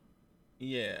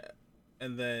 Yeah,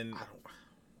 and then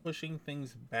pushing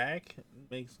things back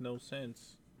makes no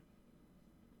sense.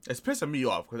 It's pissing me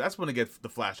off because that's when it gets the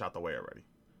Flash out the way already.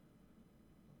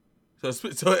 So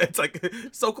it's like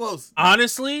so close.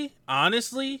 Honestly, I'm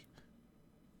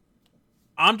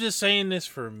just saying this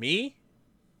for me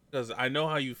because I know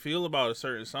how you feel about a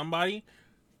certain somebody.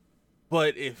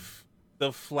 But if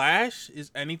the Flash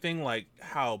is anything like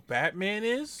how Batman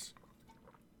is,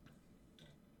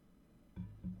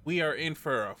 we are in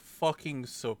for a fucking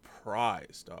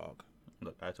surprise, dog.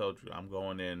 Look, I told you I'm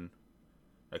going in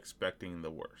expecting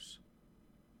the worst.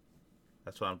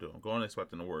 That's what I'm doing. I'm going in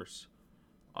expecting the worst.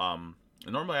 And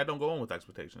normally I don't go in with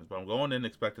expectations, but I'm going in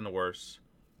expecting the worst,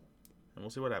 and we'll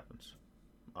see what happens.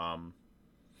 But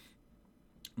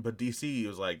DC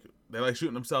was like, they're like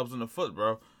shooting themselves in the foot,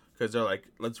 bro, because they're like,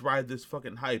 let's ride this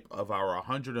fucking hype of our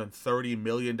 $130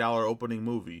 million opening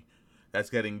movie that's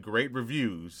getting great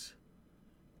reviews,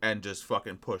 and just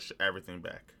fucking push everything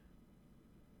back.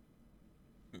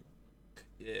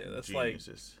 Yeah, that's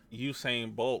Geniuses. like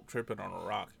Usain Bolt tripping on a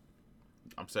rock.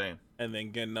 I'm saying. And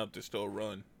then getting up to still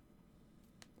run.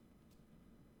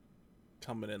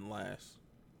 Coming in last.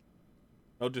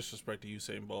 No disrespect to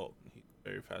Usain Bolt. He's a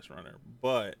very fast runner.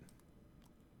 But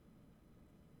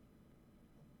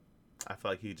I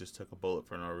feel like he just took a bullet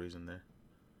for no reason there.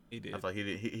 He did. I feel like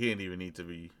he didn't even need to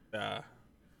be. Nah.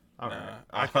 Right.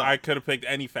 I could have picked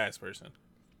any fast person.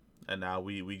 And now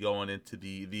we going into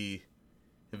the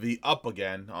up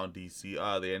again on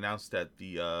DC. They announced that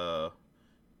the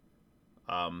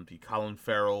Colin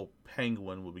Farrell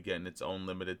Penguin will be getting its own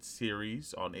limited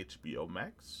series on HBO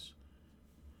Max.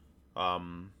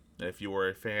 If you were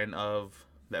a fan of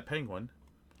that Penguin,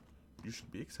 you should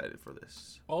be excited for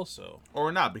this. Also,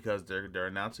 or not, because they're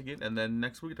announcing it, and then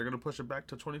next week they're gonna push it back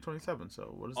to 2027.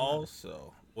 So what is that?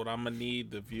 Also, what I'm gonna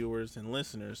need the viewers and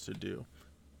listeners to do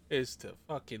is to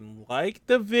fucking like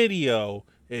the video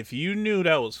if you knew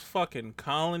that was fucking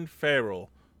Colin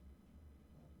Farrell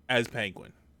as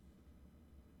Penguin.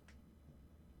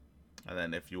 And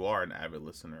then if you are an avid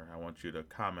listener, I want you to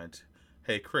comment,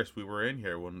 hey Chris, we were in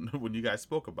here when you guys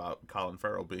spoke about Colin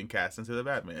Farrell being cast into the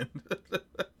Batman.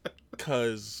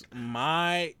 Cause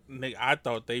I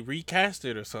thought they recast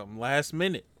it or something last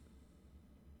minute.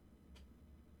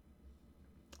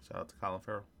 Shout out to Colin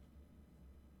Farrell.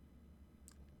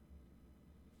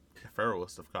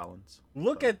 Farrellist of Collins.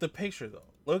 Look at the picture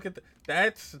though.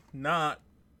 That's not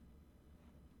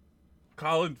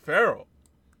Colin Farrell.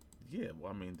 Yeah,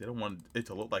 well, I mean, they don't want it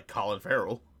to look like Colin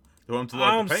Farrell. They want him to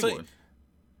look like the Penguin.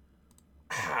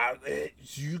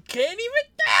 You can't even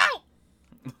tell.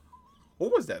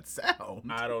 What was that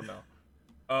sound? I don't know.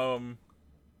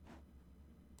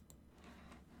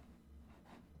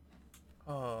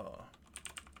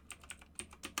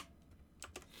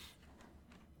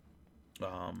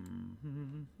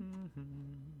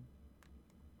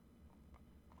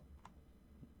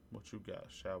 What you got,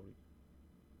 shall we?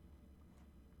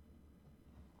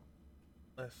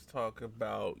 Let's talk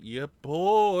about your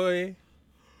boy,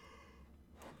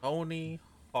 Tony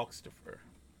Hawkstifer.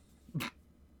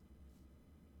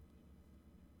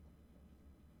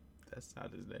 That's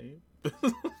not his name.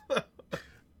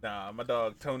 Nah, my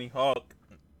dog Tony Hawk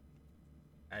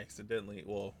accidentally,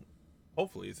 well,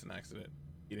 hopefully it's an accident.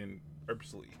 He didn't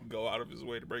purposely go out of his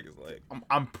way to break his leg.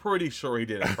 I'm pretty sure he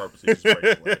didn't purposely just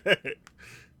break his leg.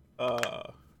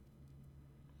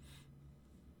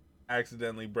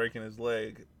 Accidentally breaking his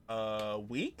leg a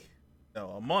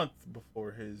month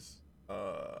before his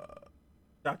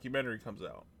documentary comes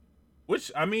out.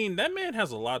 Which, I mean, that man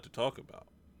has a lot to talk about.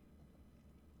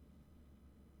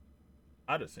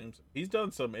 I'd assume so. He's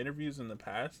done some interviews in the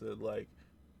past that, like,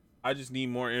 I just need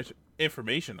more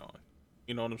information on.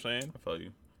 You know what I'm saying? I feel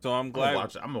you. So I'm glad.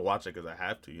 I'm gonna watch it because I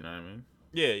have to. You know what I mean?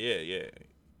 Yeah.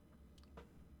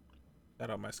 Shout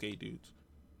out my skate dudes.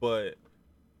 But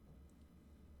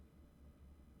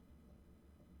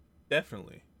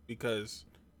definitely, because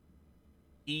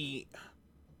the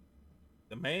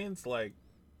man's like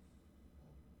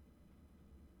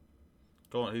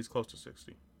he's close to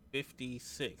 60.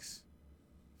 56.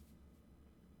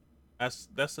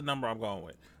 That's the number I'm going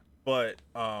with. But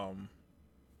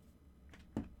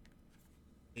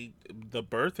the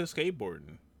birth of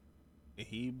skateboarding,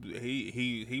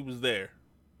 he was there.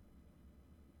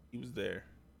 He was there.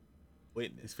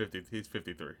 Witness. He's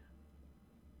 53.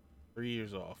 3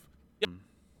 years off.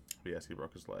 Yes, he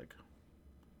broke his leg.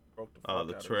 Broke the fuck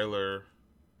the out trailer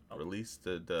released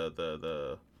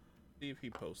the See if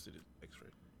he posted his X-ray.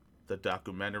 The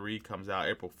documentary comes out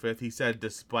April 5th. He said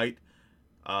despite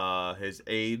his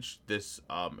age, this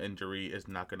injury is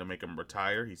not going to make him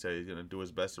retire. He said he's going to do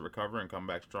his best to recover and come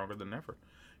back stronger than ever.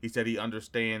 He said he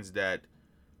understands that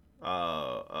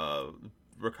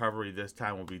recovery this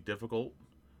time will be difficult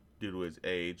due to his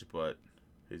age, but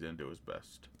he's going to do his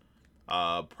best.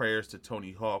 Prayers to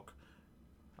Tony Hawk.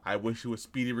 I wish you a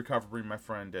speedy recovery, my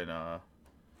friend, and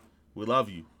we love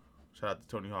you. Shout out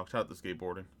to Tony Hawk. Shout out to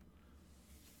skateboarding.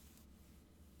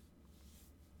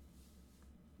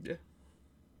 Yeah.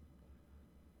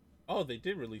 Oh, they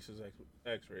did release his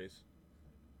X-rays.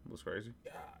 Looks crazy.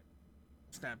 God,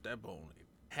 snap that bone in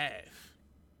half.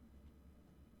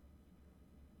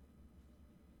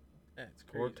 That's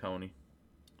crazy.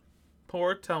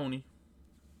 Poor Tony.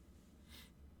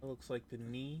 It looks like the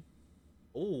knee.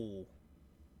 Oh,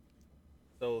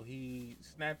 so he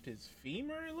snapped his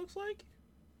femur. It looks like.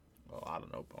 Well, I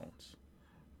don't know, Bones.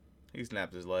 He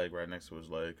snapped his leg right next to his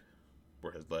leg,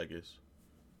 where his leg is.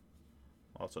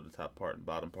 Also, the top part and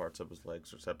bottom parts of his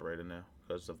legs are separated now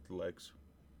because of the legs.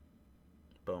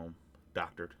 Boom.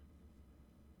 Doctored.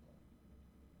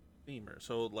 Femur.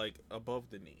 So like above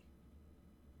the knee.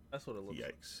 That's what it looks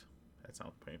like. Yikes. That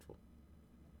sounds painful.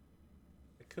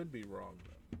 It could be wrong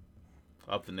though.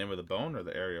 Up the name of the bone or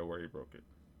the area where he broke it?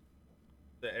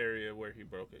 The area where he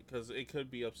broke it, because it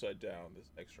could be upside down. This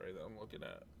X-ray that I'm looking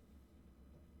at.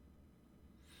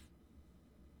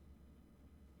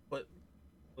 But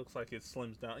looks like it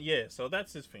slims down. Yeah, so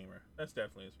that's his femur. That's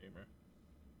definitely his femur.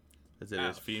 Is it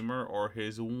his femur or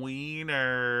his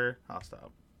wiener? I'll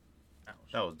stop. Ouch.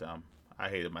 That was dumb. I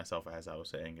hated myself as I was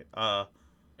saying it.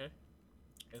 Okay.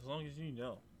 As long as you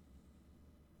know.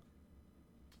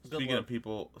 Speaking of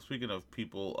people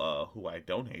who I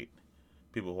don't hate,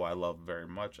 people who I love very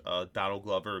much, Donald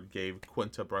Glover gave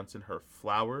Quinta Brunson her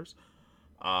flowers,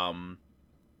 and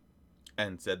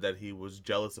said that he was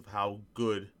jealous of how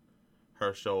good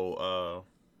her show,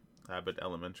 Abbott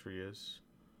Elementary is,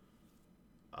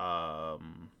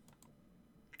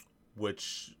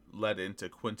 which led into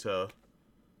Quinta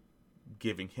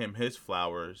giving him his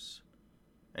flowers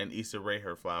and Issa Rae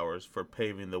her flowers for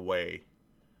paving the way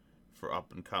for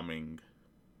up and coming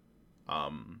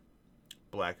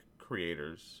black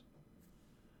creators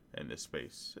in this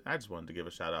space. I just wanted to give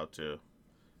a shout out to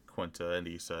Quinta and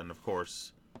Issa, and of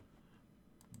course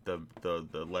the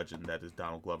legend that is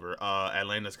Donald Glover.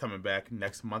 Atlanta's coming back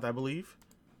next month, I believe.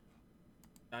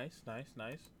 Nice.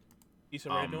 Issa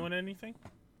Rae doing anything?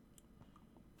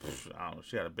 I don't know.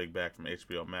 She had a big bag from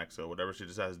HBO Max, so whatever she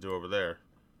decides to do over there.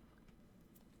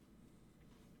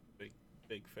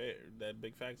 Big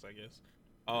facts, I guess.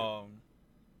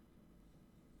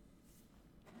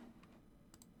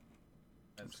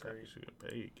 That's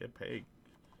great.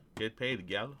 Get paid,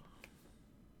 gal.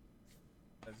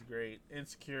 That's great.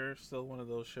 Insecure, still one of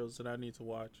those shows that I need to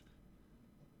watch.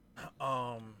 As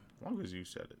long as you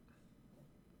said it.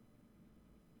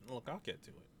 Look, I'll get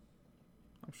to it.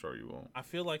 I'm sure you won't. I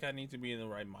feel like I need to be in the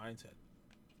right mindset.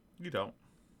 You don't.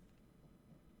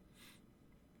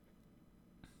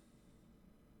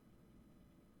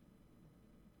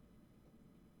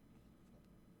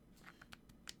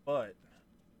 But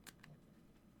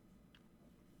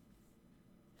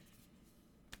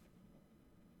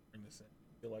bring this in.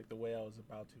 I feel like the way I was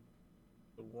about to,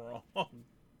 the wrong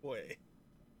way.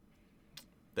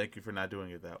 Thank you for not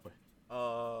doing it that way.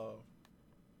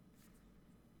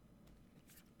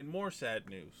 In more sad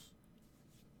news,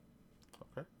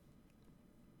 Okay.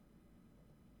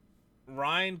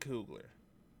 Ryan Coogler.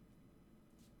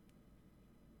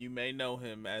 You may know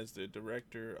him as the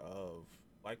director of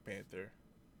Black Panther.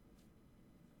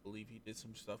 I believe he did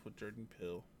some stuff with Jordan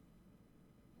Peele.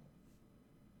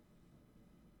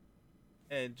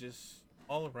 And just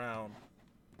all around,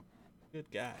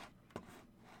 good guy.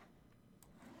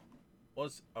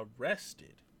 Was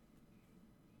arrested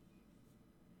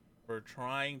for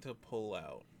trying to pull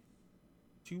out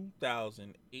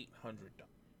 $2,800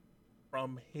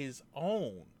 from his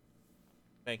own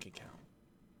bank account.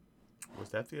 Was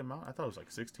that the amount? I thought it was like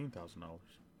 $16,000.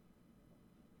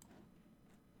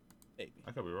 Maybe.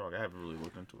 I could be wrong. I haven't really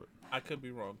looked into it. I could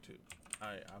be wrong too.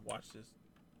 I watched this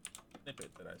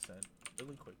snippet that I sent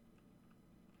really quick.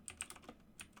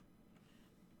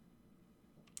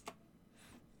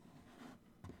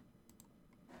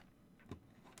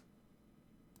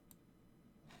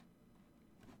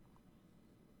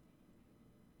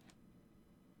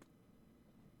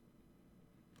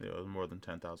 Yeah, it was more than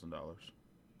 $10,000.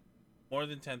 More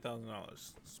than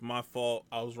 $10,000. It's my fault.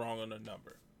 I was wrong on the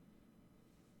number.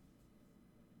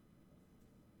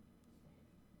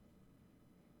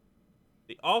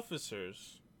 The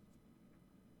officers,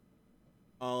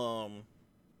 I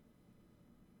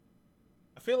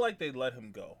feel like they let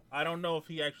him go. I don't know if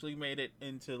he actually made it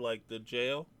into like the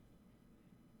jail,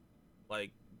 like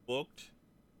booked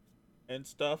and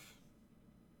stuff.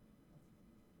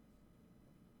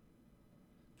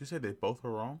 Did you say they both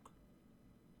were wrong?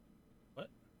 What?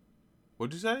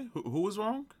 What'd you say? Who was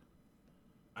wrong?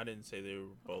 I didn't say they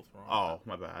were both wrong. Oh,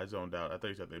 my bad. I zoned out. I thought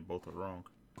you said they both were wrong.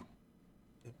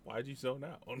 Why'd you zone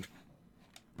out?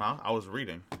 Huh? I was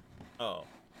reading. Oh.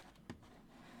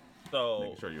 So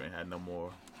Making sure you ain't had no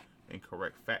more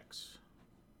incorrect facts.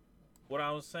 what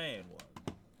I was saying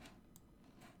was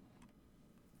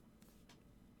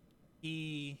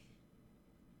he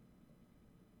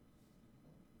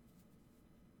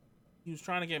was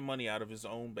trying to get money out of his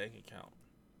own bank account.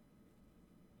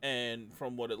 And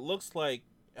from what it looks like,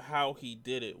 how he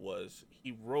did it was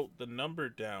he wrote the number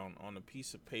down on a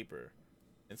piece of paper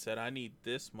and said, I need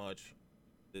this much,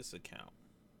 this account.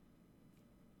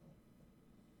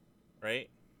 Right?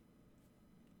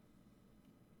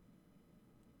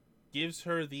 Gives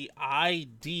her the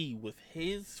ID with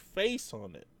his face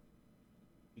on it.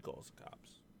 He calls the cops.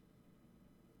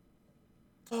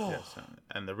 Yes,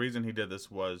 and the reason he did this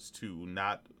was to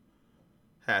not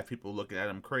have people looking at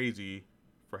him crazy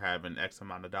for having X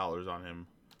amount of dollars on him.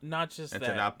 Not just and that.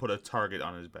 to not put a target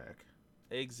on his back.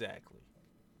 Exactly.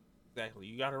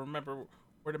 You got to remember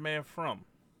where the man from,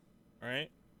 right?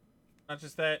 Not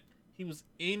just that, he was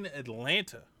in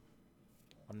Atlanta.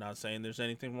 I'm not saying there's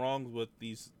anything wrong with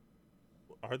these.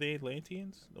 Are they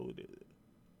Atlanteans? No, what do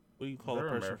you call They're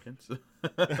a person?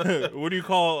 Americans. What do you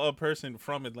call a person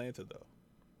from Atlanta, though?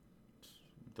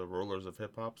 The rulers of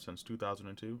hip hop since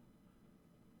 2002.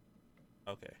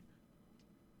 Okay.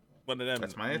 One of them.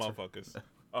 That's my answer. Motherfuckers.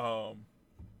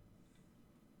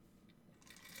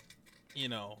 You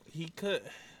know, it could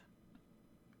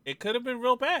have been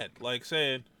real bad. Like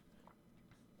saying,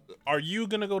 are you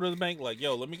gonna go to the bank like,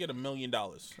 yo, let me get $1 million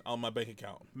on my bank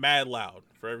account, mad loud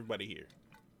for everybody here?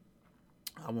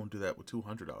 I won't do that with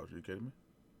 $200. Are you kidding me?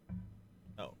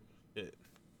 Oh shit.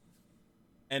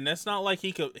 And that's not like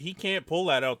he can't pull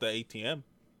that out the ATM.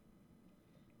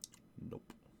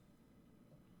 Nope.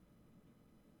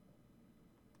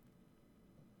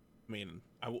 I mean,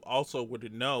 I also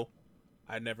wouldn't know.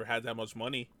 I never had that much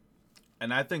money.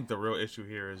 And I think the real issue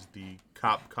here is the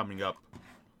cop coming up,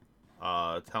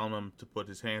 telling him to put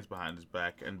his hands behind his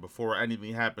back, and before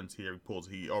anything happens here,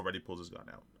 he already pulls his gun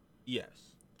out.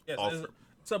 Yes.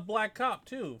 It's a black cop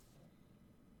too,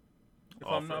 if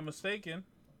I'm not mistaken.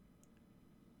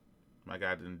 My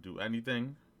guy didn't do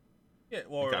anything. Yeah,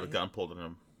 well, he got a gun pulled on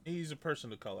him. He's a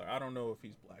person of color. I don't know if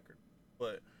he's black or,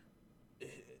 but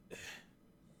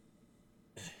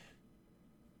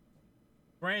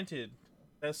granted,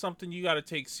 that's something you got to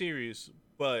take serious.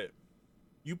 But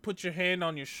you put your hand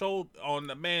on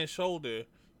the man's shoulder.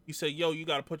 You say, "Yo, you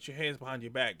got to put your hands behind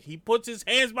your back." He puts his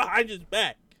hands behind his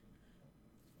back.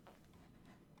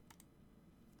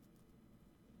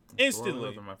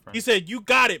 Instantly, he said, "You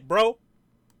got it, bro.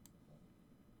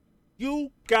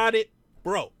 You got it,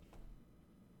 bro."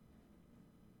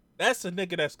 That's a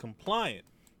nigga that's compliant.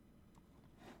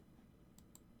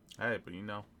 Hey, but it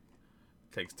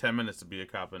takes 10 minutes to be a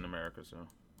cop in America, so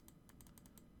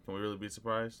can we really be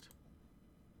surprised?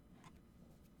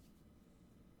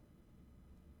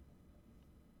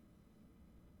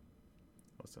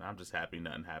 Listen, I'm just happy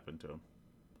nothing happened to him.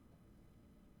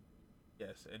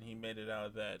 Yes, and he made it out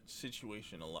of that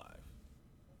situation alive.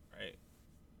 Right?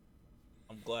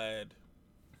 I'm glad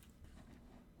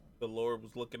the Lord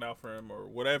was looking out for him, or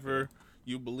whatever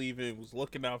you believe in was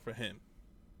looking out for him.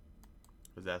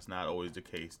 Because that's not always the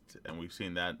case, and we've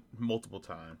seen that multiple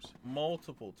times.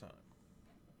 Multiple times.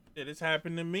 Yeah, this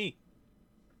happened to me.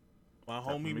 My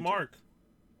homie Mark.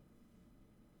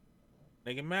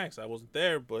 Nigga Max. I wasn't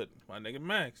there, but my nigga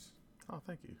Max. Oh,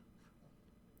 thank you.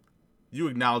 You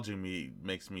acknowledging me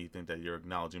makes me think that you're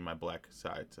acknowledging my black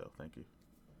side, so thank you.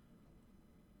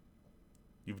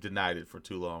 You've denied it for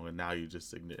too long, and now you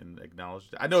just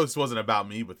acknowledged it. I know this wasn't about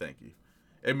me, but thank you.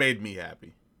 It made me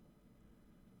happy.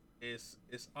 It's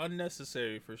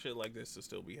unnecessary for shit like this to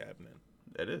still be happening.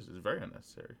 It is. It's very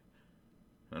unnecessary.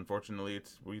 Unfortunately,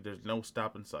 there's no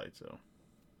stop in sight, so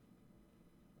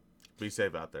be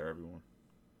safe out there, everyone.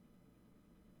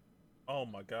 Oh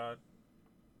my God.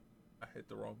 I hit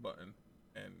the wrong button,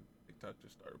 and TikTok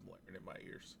just started blaring in my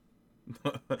ears.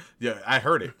 Yeah, I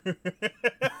heard it.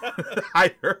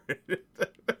 I heard it.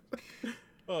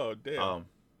 Oh damn.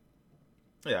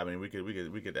 Yeah, I mean we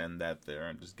could end that there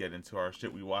and just get into our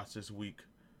shit we watched this week.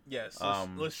 Yes.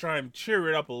 Let's try and cheer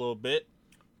it up a little bit.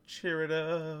 Cheer it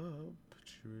up.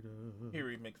 Cheer it up.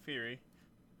 Fury McFury.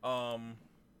 In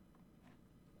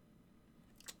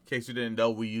case you didn't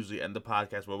know, we usually end the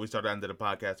podcast. Well, we started ending the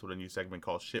podcast with a new segment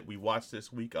called Shit We Watched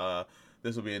This Week.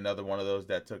 This will be another one of those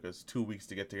that took us 2 weeks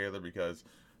to get together because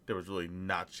there was really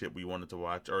not shit we wanted to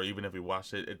watch, or even if we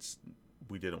watched it,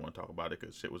 we didn't want to talk about it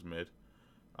because shit was mid.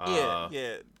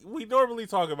 Yeah. We normally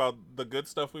talk about the good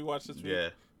stuff we watched this week. Yeah.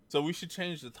 So we should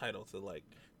change the title to like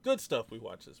good stuff we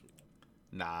watched this week.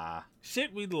 Nah.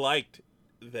 Shit we liked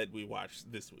that we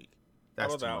watched this week.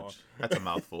 That's too much. That's a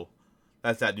mouthful.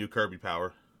 That's that new Kirby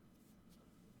power.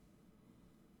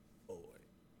 Boy.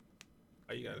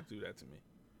 Why you gotta do that to me?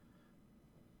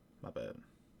 My bad.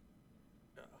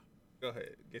 Go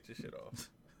ahead. Get your shit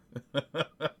off.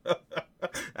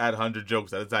 I had 100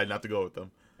 jokes. I decided not to go with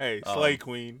them. Hey, Slay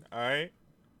Queen. All right?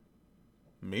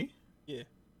 Me? Yeah.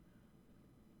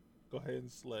 Go ahead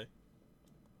and slay,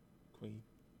 Queen.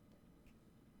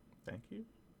 Thank you.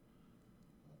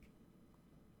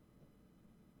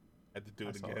 Had to do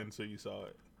it again so you saw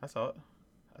it. I saw it.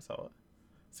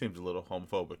 Seems a little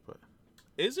homophobic, but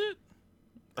is it?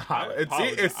 I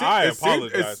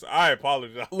apologize. I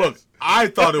apologize. Look, I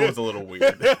thought it was a little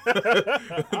weird.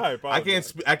 I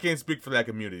apologize. I can't speak for that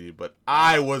community, but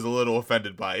I was a little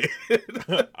offended by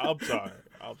it. I'm sorry.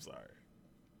 I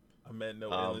meant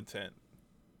no ill intent.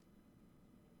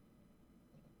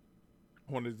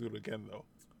 I want to do it again though.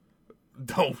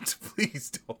 Don't,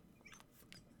 please don't.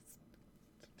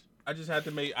 I just had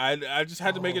to make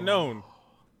it known.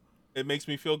 It makes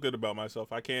me feel good about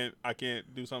myself. I can't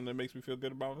do something that makes me feel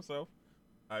good about myself.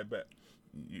 I bet.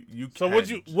 You so what'd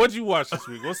you watch this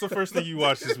week? What's the first thing you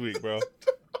watched this week, bro?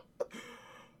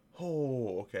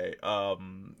 Oh, okay. I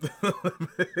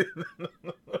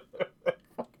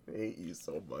hate you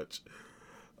so much.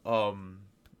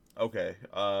 Okay.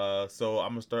 So I'm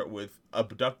gonna start with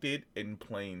Abducted in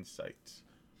Plain Sight.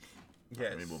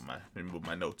 Yes. Let me move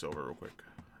my notes over real quick.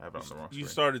 I have it on the wrong screen. You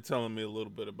started telling me a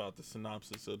little bit about the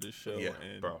synopsis of this show. Yeah,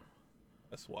 and bro.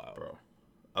 That's wild. Bro.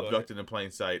 Abducted in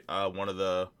Plain Sight. One of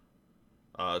the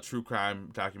true crime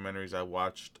documentaries I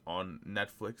watched on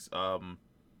Netflix. Guy,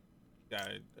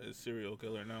 a serial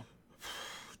killer now.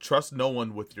 Trust no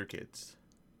one with your kids.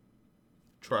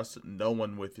 Trust no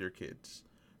one with your kids.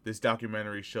 This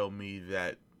documentary showed me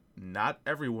that not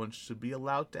everyone should be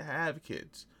allowed to have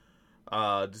kids.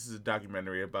 This is a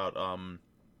documentary about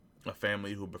a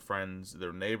family who befriends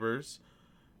their neighbors.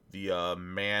 The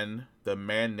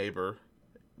man neighbor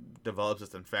develops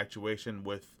this infatuation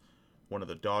with one of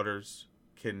the daughters,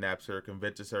 kidnaps her,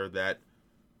 convinces her that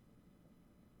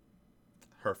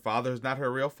her father's not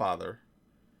her real father,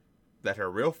 that her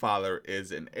real father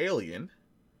is an alien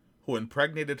who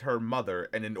impregnated her mother,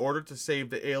 and in order to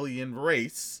save the alien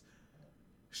race,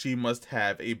 she must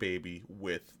have a baby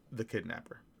with the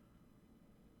kidnapper.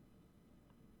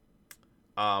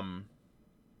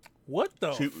 What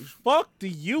the fuck do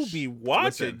you be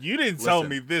watching? You didn't tell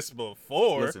me this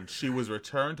before. Listen, she was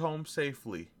returned home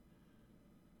safely.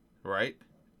 Right?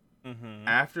 Mm-hmm.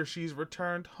 After she's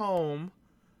returned home,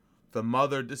 the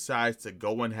mother decides to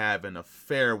go and have an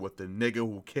affair with the nigga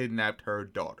who kidnapped her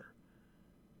daughter.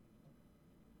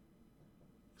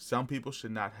 Some people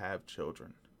should not have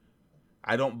children.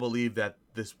 I don't believe that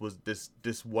this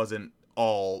wasn't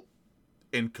all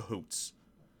in cahoots.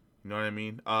 You know what I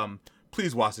mean?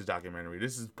 Please watch this documentary.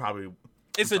 This is probably...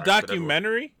 It's a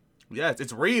documentary? Yes,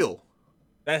 it's real.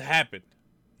 That happened.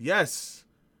 Yes.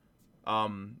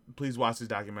 Please watch this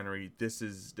documentary. This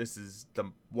is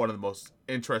one of the most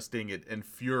interesting and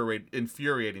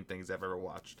infuriating things I've ever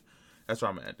watched. That's where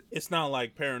I'm gonna end it. It's not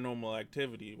like Paranormal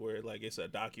Activity where like it's a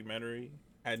documentary.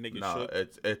 Had niggas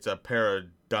shook. It's a pair of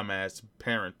dumbass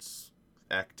parents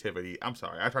activity. I'm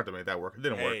sorry, I tried to make that work. It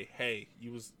didn't work. Hey,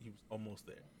 you was almost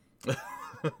there.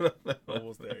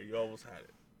 Almost there. You almost had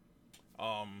it.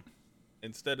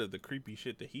 Instead of the creepy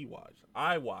shit that he watched,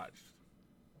 I watched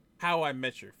How I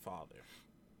Met Your Father.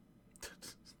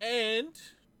 And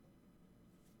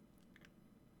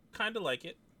kind of like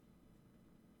it.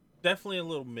 Definitely a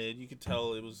little mid. You could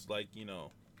tell it was like,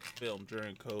 filmed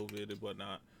during COVID and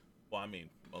whatnot. Well, I mean,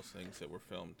 most things that were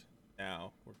filmed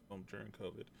now were filmed during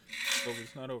COVID.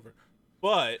 COVID's not over.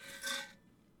 But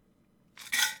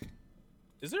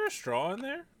is there a straw in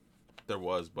there? There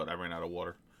was, but I ran out of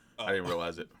water. Oh. I didn't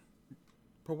realize it.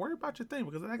 But worry about your thing,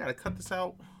 because then I gotta cut this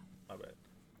out. My bad.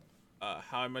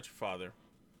 How I Met Your Father.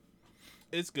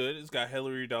 It's good. It's got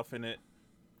Hilary Duff in it.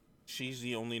 She's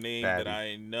the only name that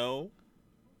I know.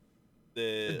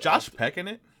 Is Josh Peck in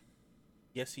it?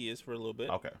 Yes, he is for a little bit.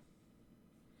 Okay.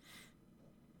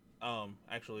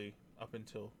 Actually, up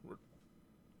until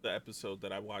the episode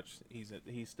that I watched, he's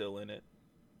still in it.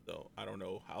 So I don't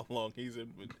know how long he's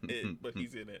in it, but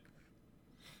he's in it.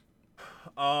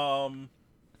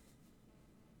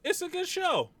 It's a good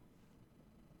show.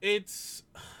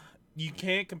 You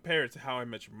can't compare it to How I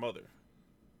Met Your Mother.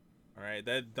 All right,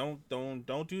 that don't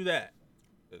do that.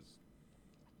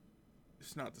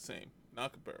 It's not the same,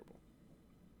 not comparable.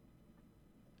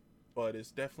 But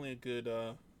it's definitely a good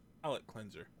palate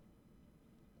cleanser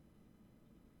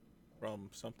from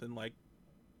something like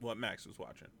what Max was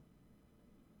watching.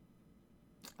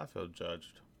 I feel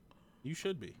judged. You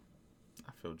should be.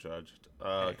 I feel judged.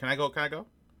 Can I go?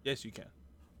 Yes, you can.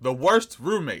 The Worst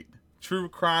Roommate. True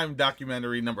crime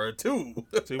documentary number 2.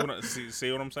 See what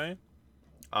I'm saying?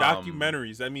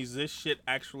 Documentaries. That means this shit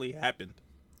actually happened.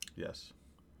 Yes.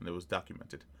 And it was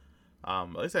documented.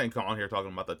 At least I didn't come on here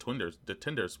talking about the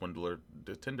Tinder swindler.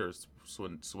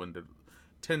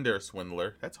 Tinder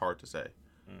swindler. That's hard to say.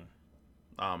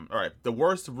 All right, the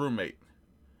worst roommate.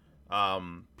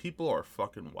 People are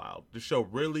fucking wild. The show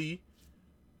really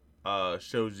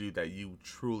shows you that you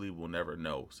truly will never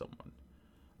know someone.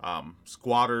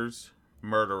 Squatters,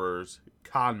 murderers,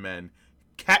 con men,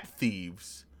 cat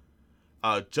thieves.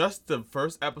 Just the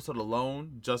first episode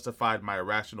alone justified my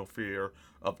irrational fear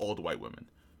of old white women.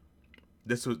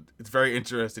 It's a very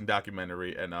interesting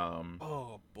documentary, and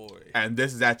Oh boy. and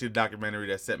this is actually a documentary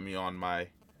that set me on my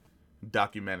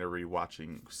documentary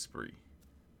watching spree.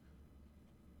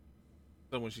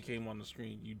 So when she came on the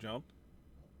screen, you jumped.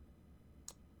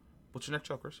 What's your next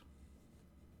show, Chris?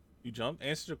 You jumped.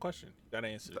 Answer the question. You gotta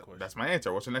answer the question. That's my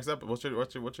answer. What's your next up? What's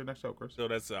your next show, Chris? So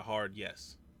that's a hard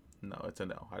yes. No, it's a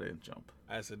no. I didn't jump.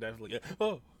 I said definitely. Yeah.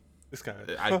 Oh, this guy.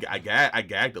 I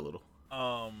gagged a little.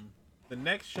 The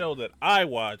next show that I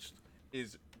watched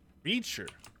is Reacher.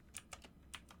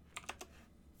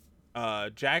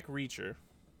 Jack Reacher.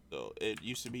 So it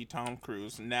used to be Tom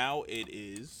Cruise. Now it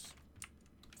is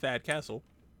Thad Castle.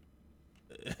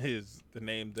 Is the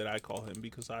name that I call him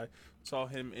because I saw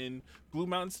him in Blue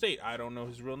Mountain State. I don't know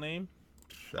his real name.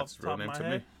 That's the real name to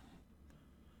me.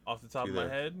 Off the top of my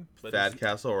head, but Thad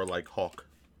Castle or like Hawk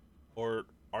or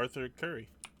Arthur Curry.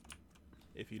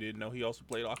 If you didn't know, he also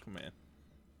played Aquaman.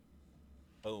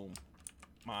 Boom,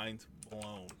 mind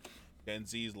blown. Gen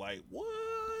Z's like,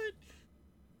 what?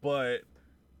 But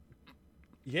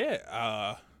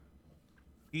yeah,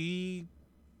 he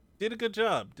did a good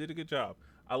job.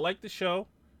 I like the show.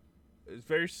 It's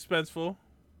very suspenseful,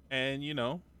 and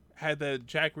had that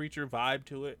Jack Reacher vibe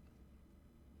to it.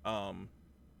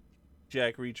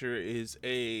 Jack Reacher is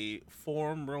a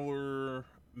former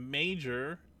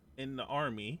major in the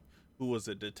army who was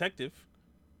a detective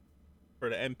for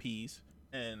the MPs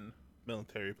and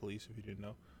military police, if you didn't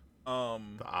know.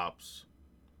 the ops.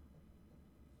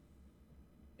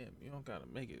 Damn, you don't gotta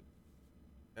make it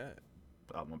bad.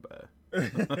 Oh, my bad.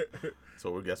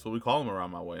 So guess what we call him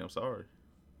around my way. I'm sorry.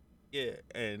 Yeah,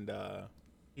 and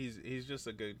he's just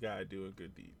a good guy doing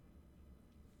good deeds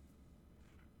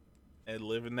and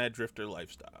living that drifter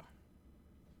lifestyle.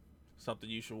 Something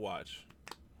you should watch.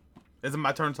 Is it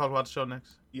my turn to talk about the show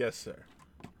next? Yes, sir.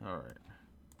 All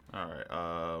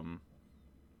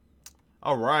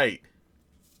right.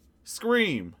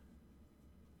 Scream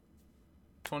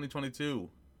 2022.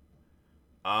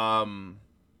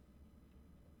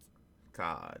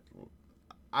 God,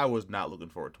 I was not looking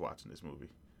forward to watching this movie.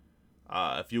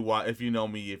 If you know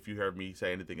me, if you heard me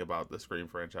say anything about the Scream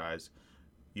franchise,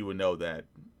 you would know that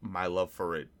my love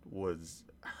for it was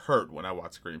hurt when I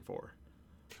watched Scream 4.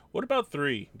 What about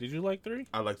 3? Did you like 3?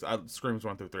 Screams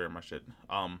 1 through 3 are my shit.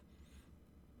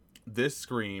 This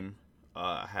Scream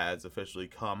has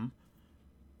officially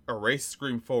erased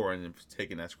Scream 4 and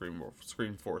taken that Scream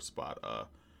 4 spot.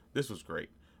 This was great.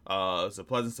 It's a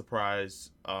pleasant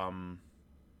surprise. It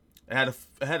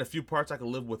had a few parts I could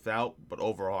live without, but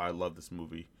overall I love this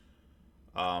movie.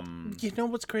 You know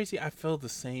what's crazy? I feel the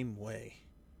same way.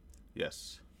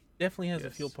 Yes. Definitely has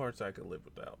a few parts I could live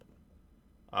without.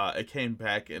 It came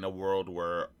back in a world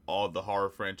where all the horror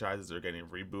franchises are getting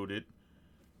rebooted.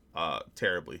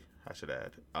 Terribly, I should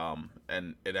add.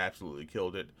 And it absolutely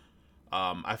killed it.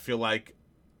 I feel like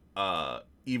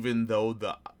even though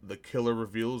the killer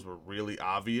reveals were really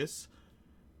obvious,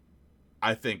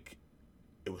 I think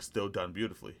it was still done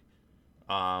beautifully.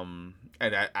 And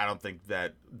I don't think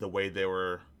that the way they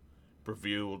were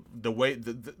revealed, the way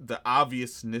the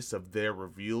obviousness of their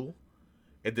reveal,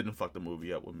 it didn't fuck the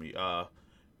movie up with me.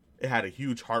 It had a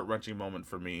huge heart-wrenching moment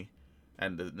for me,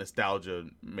 and the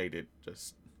nostalgia made it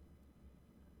just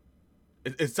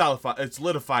it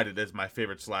solidified it as my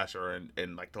favorite slasher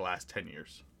in like the last 10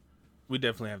 years. We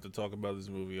definitely have to talk about this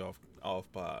movie off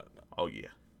pod. Oh yeah.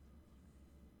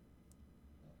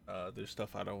 There's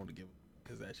stuff I don't want to give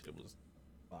because that shit was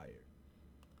fire.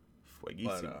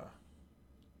 Fueguísimo. But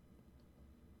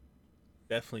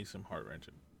definitely some heart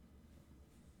wrenching.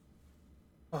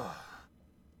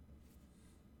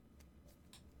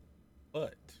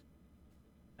 But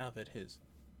now that his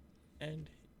end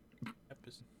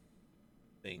episode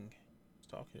thing was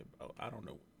talking about, I don't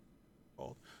know what it's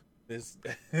called. This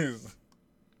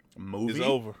Movie is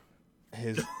over.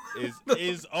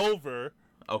 Is over.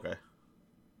 Okay.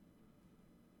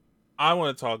 I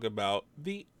want to talk about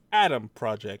the Adam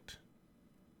Project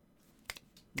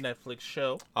Netflix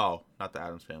show. Oh, not the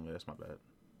Addams Family. That's my bad.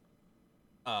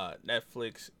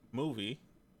 Netflix movie.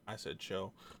 I said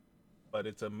show, but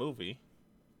it's a movie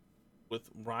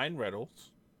with Ryan Reynolds,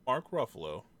 Mark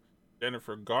Ruffalo,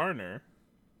 Jennifer Garner,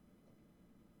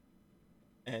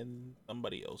 and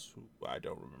somebody else who I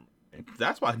don't remember.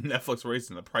 That's why Netflix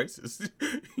raising the prices.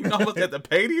 You know how much they have to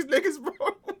pay these niggas, bro?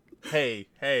 Hey,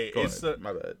 Go it's ahead.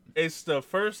 My bad. the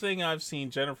first thing I've seen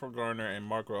Jennifer Garner and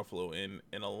Mark Ruffalo in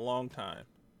a long time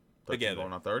 13 together.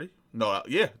 going on 30? No,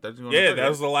 yeah, 13 going Yeah, on 30. that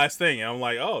was Right? the last thing. I'm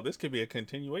like, oh, this could be a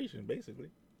continuation, basically.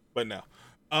 But no.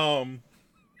 Um,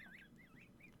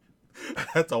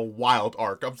 That's a wild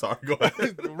arc. I'm sorry. Go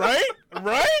ahead. right?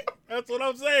 Right? That's what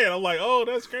I'm saying. I'm like, oh,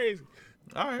 that's crazy.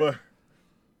 All right.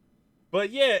 But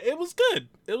yeah, it was good.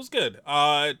 It was good.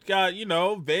 It got,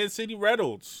 Van City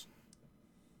Reynolds.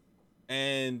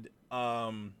 And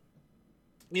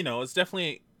it's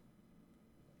definitely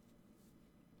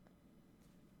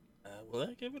will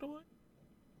I give it away?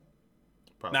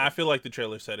 Probably. Nah, I feel like the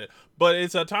trailer said it. But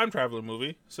it's a time traveler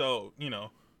movie, so,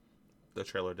 The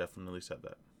trailer definitely said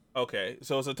that. okay.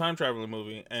 So it's a time traveler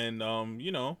movie and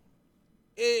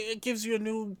it gives you a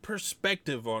new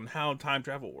perspective on how time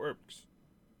travel works.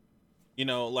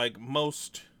 Like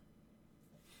most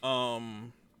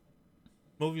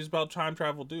movies about time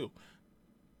travel do.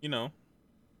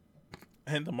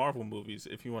 And the Marvel movies,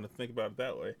 if you want to think about it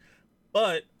that way.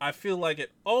 But I feel like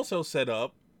it also set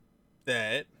up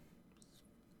that,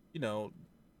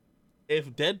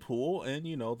 if Deadpool and,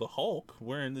 the Hulk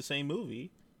were in the same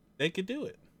movie, they could do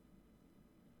it.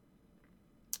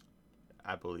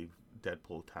 I believe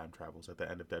Deadpool time travels at the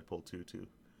end of Deadpool 2 too.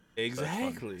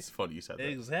 Exactly. So it's funny you said that.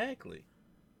 Exactly.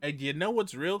 And you know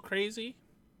what's real crazy?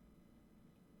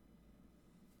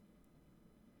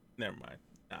 Never mind.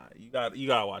 Nah, you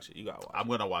gotta watch it. You gotta watch I'm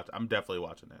gonna watch. I'm definitely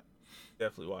watching that.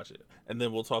 Definitely watch it. And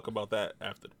then we'll talk about that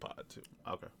after the pod too.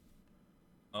 Okay.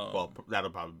 Well, that'll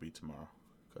probably be tomorrow,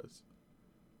 because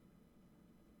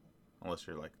unless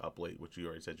you're like up late, which you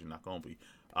already said you're not gonna be.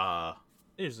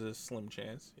 There's a slim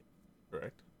chance.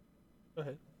 Correct. Go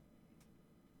ahead.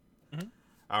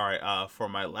 All right. For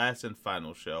my last and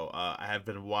final show, I have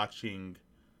been watching.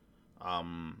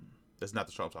 That's not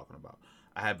the show I'm talking about.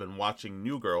 I have been watching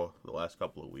New Girl the last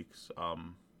couple of weeks.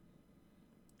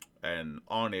 And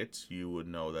on it, you would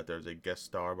know that there's a guest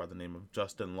star by the name of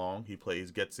Justin Long. He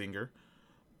plays Getzinger.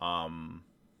 And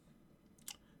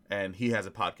he has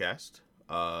a podcast.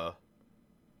 On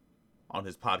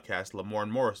his podcast, Lamorne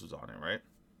Morris was on it, right?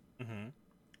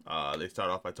 Mm-hmm. They start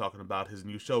off by talking about his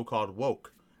new show called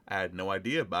Woke. I had no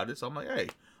idea about it, so I'm like, hey,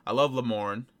 I love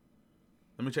Lamorne.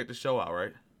 Let me check the show out,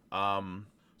 right?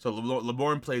 So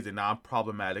Lamorne plays a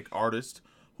non-problematic artist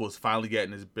who is finally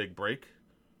getting his big break.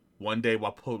 One day,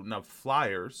 while putting up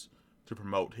flyers to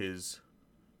promote his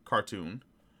cartoon,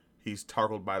 he's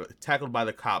tackled by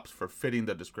the cops for fitting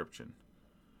the description.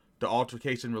 The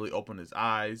altercation really opened his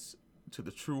eyes to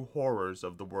the true horrors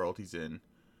of the world he's in.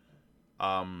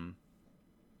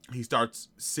 He starts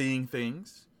seeing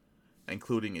things,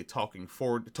 including a talking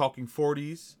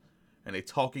 40s and a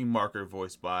talking marker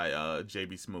voiced by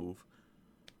JB Smoove.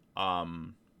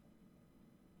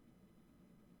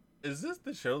 Is this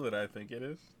the show that I think it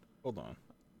is? Hold on.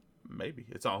 Maybe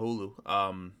it's on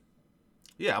Hulu.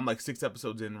 Yeah, I'm like 6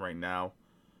 episodes in right now.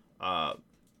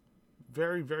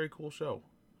 Very, very cool show.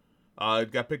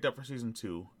 It got picked up for season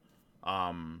 2.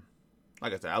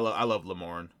 Like I said, I love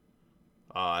Lamorne.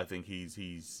 I think he's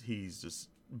just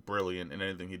brilliant in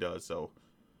anything he does. So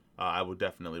I would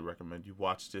definitely recommend you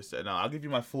watch this, and I'll give you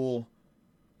my full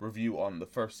review on the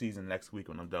first season next week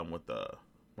when I'm done with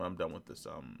this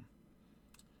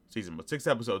season. But 6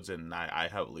 episodes in, and I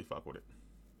heavily fuck with it.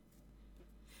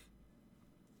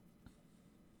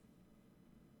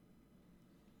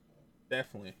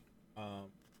 Definitely.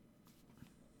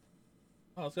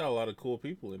 It's got a lot of cool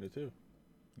people in it too.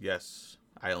 Yes,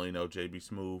 I only know JB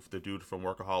Smoove, the dude from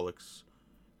Workaholics,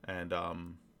 and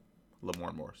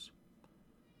Lamorne Morris.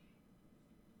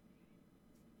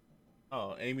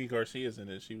 Oh, Amy Garcia's in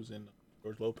it. She was in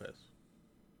George Lopez,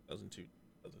 2002,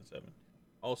 2007.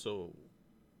 Also,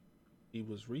 he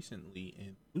was recently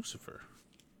in Lucifer.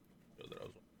 Show that I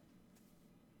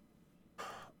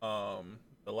was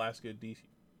the last good DC.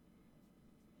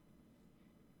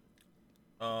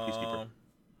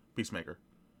 Peacemaker.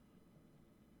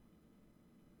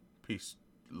 Peace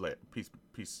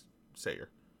Sayer.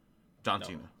 John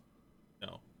Cena.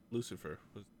 No, Lucifer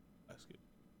was the last good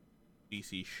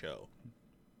DC show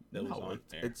that was on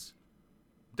there. It's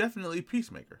definitely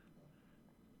Peacemaker.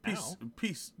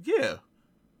 Peace. Yeah.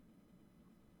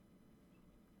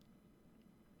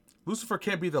 Lucifer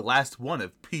can't be the last one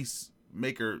if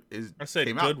Peacemaker is. I said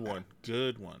came good out. one.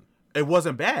 Good one. It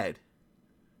wasn't bad.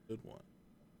 Good one.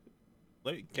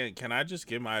 Can I just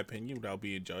give my opinion without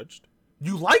being judged?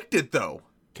 You liked it though.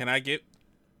 Can I get?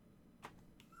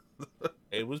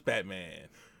 It was Batman.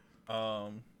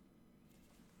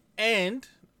 And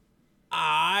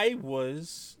I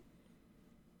was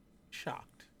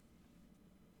shocked.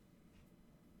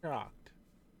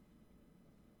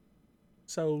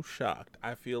 so shocked.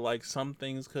 I feel like some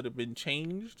things could have been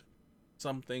changed,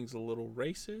 some things a little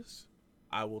racist.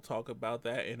 I will talk about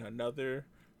that in another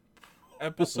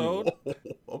episode.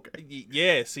 Okay.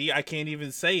 Yeah, see, I can't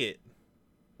even say it.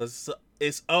 It's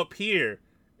up here.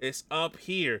 It's up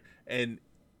here, and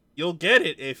you'll get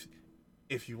it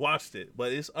if you watched it.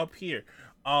 But it's up here.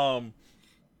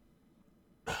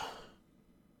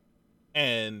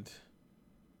 And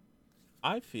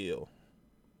I feel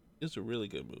it's a really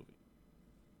good movie.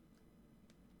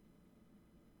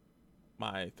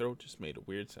 My throat just made a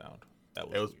weird sound.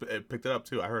 It picked it up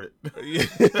too. I heard it.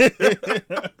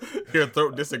 it. Your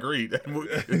throat disagreed.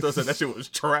 Your throat said that shit was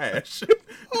trash.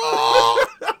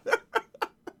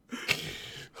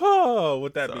 Oh,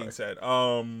 with that being said,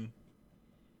 Batman,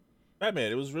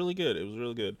 it was really good. It was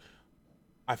really good.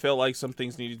 I felt like some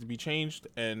things needed to be changed,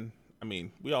 and I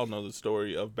mean, we all know the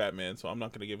story of Batman, so I'm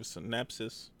not going to give a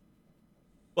synopsis.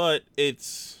 But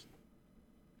it's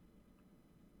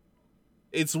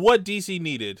what DC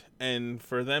needed, and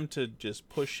for them to just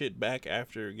push it back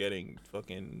after getting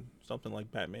fucking something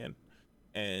like Batman,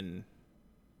 and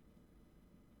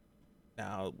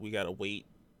now we gotta wait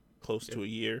close to a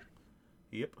year.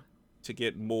 Yep. To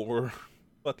get more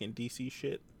fucking DC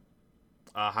shit.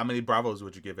 How many Bravos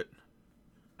would you give it?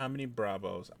 How many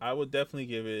Bravos? I would definitely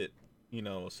give it,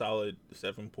 a solid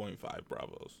 7.5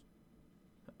 Bravos.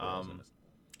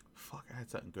 Fuck, I had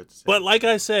something good to say. But like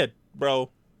I said, bro,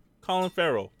 Colin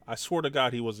Farrell, I swear to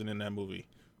God he wasn't in that movie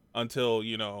until,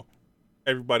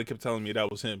 everybody kept telling me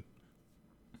that was him.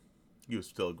 You were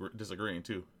still disagreeing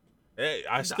too. Hey,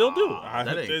 I still do.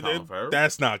 That ain't Colin Farrell.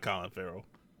 That's not Colin Farrell.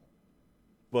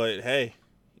 But hey,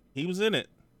 he was in it.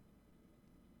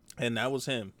 And that was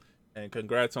him. And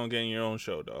congrats on getting your own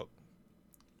show, dog.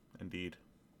 Indeed.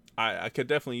 I could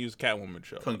definitely use a Catwoman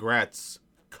show. Congrats,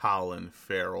 Colin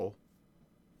Farrell.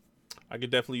 I could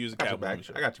definitely use a Catwoman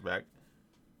show. I got you back.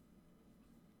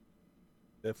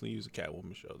 Definitely use a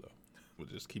Catwoman show, though. We'll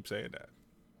just keep saying that.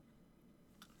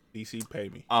 DC, pay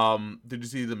me. Did you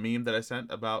see the meme that I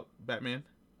sent about Batman?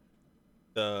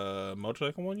 The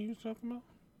motorcycle one you were talking about?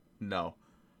 No.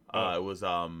 It was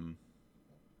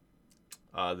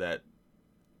that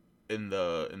in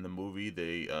the movie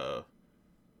they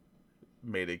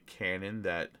made a canon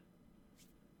that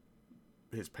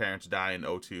his parents die in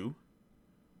 2002.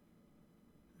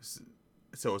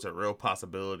 So it's a real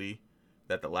possibility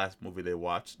that the last movie they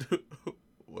watched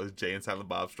was Jay and Silent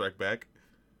Bob Strike Back.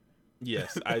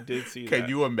 Yes, I did see that. Can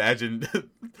you imagine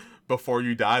before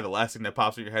you die, the last thing that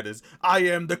pops in your head is, I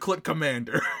am the Click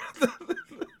Commander.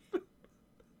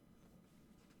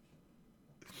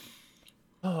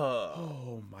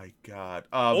 Oh my God.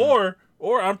 Or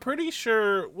I'm pretty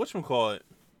sure, whatchamacallit?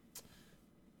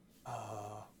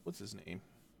 What's his name?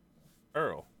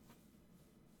 Earl.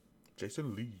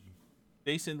 Jason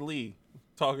Lee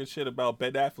talking shit about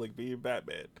Ben Affleck being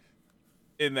Batman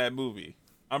in that movie.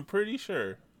 I'm pretty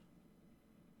sure.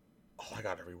 Oh, I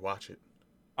gotta rewatch it.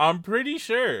 I'm pretty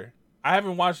sure. I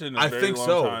haven't watched it in a very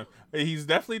long time. He's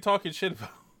definitely talking shit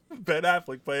about Ben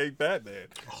Affleck playing Batman.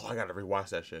 Oh, I gotta rewatch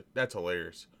that shit. That's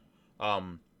hilarious.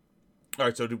 All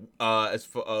right. So,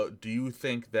 do you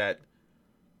think that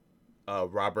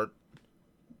Robert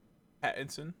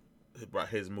Pattinson,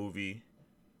 his movie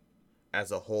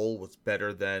as a whole, was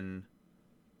better than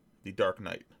The Dark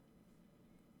Knight,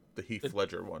 the Heath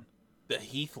Ledger one? The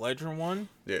Heath Ledger one?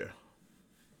 Yeah.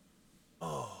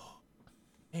 Oh,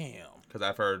 damn. Because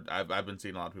I've been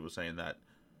seeing a lot of people saying that.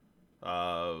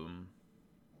 Some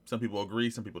people agree,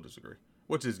 some people disagree,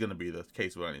 which is going to be the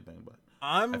case with anything. But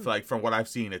I feel like from what I've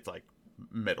seen, it's like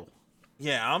middle.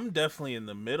 Yeah, I'm definitely in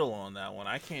the middle on that one.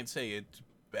 I can't say it's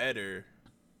better.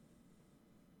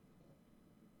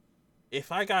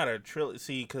 If I got a trilogy,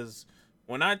 see, because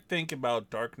when I think about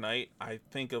Dark Knight, I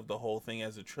think of the whole thing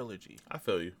as a trilogy. I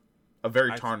feel you. A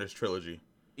very tarnished trilogy.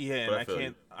 Yeah,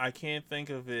 and I can't think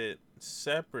of it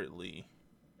separately.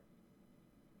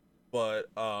 But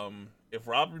if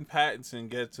Robert Pattinson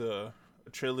gets a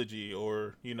trilogy,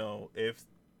 or if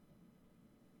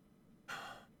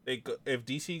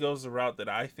DC goes the route that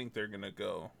I think they're gonna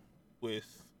go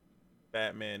with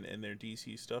Batman and their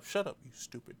DC stuff, shut up, you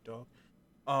stupid dog.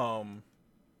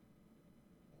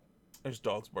 There's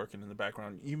dogs barking in the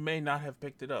background. You may not have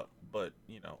picked it up, but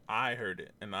I heard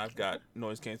it, and I've got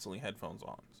noise canceling headphones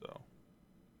on. So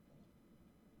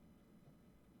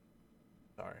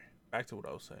sorry. Back to what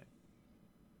I was saying.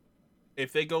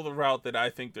 If they go the route that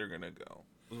I think they're gonna go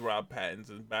with Rob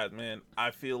Pattinson Batman, I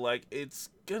feel like it's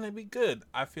gonna be good.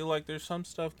 I feel like there's some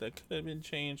stuff that could have been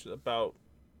changed about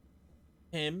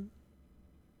him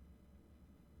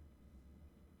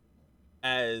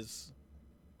as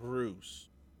Bruce.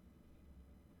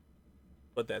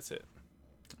 But that's it.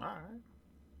 All right.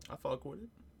 I fuck with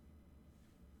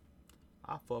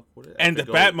it. And the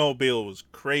Batmobile was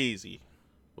crazy.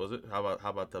 Was it? How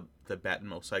about the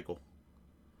Batmo cycle?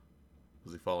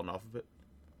 Was he falling off of it?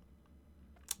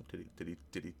 Did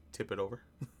he tip it over?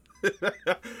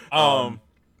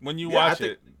 When you watch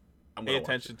it, pay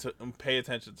attention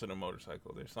to the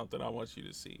motorcycle. There's something I want you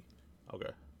to see.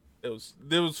 Okay. It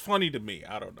was funny to me.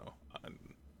 I don't know.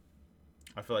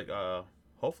 I feel like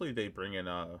hopefully they bring in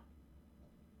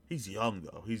he's young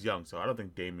though. He's young, so I don't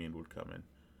think Damian would come in.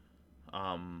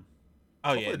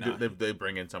 They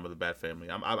bring in some of the Bat Family.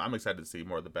 I'm excited to see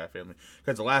more of the Bat Family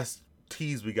because the last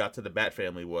tease we got to the Bat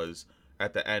Family was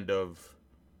at the end of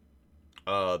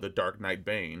the Dark Knight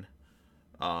Bane.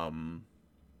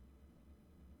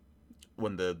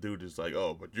 When the dude is like,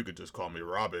 "Oh, but you could just call me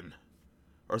Robin,"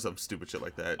 or some stupid shit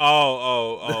like that.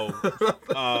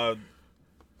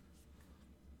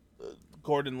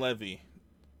 Gordon Levy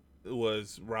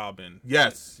was Robin.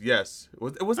 Yes.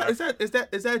 Was that?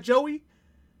 Is that Joey?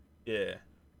 Yeah.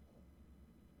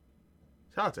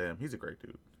 Shout out to him. He's a great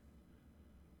dude.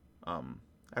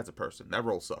 As a person, that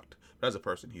role sucked. But as a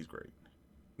person, he's great.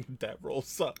 That role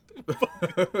sucked.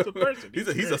 As a person, he's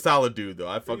a solid dude though.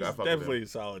 I fuck definitely with him. A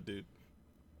solid dude.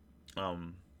 But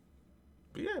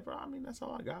yeah, bro. I mean, that's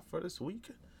all I got for this week.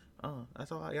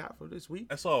 That's all I got for this week.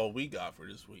 That's all we got for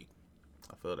this week.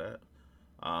 I feel that.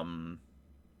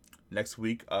 Next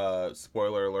week,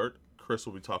 spoiler alert, Chris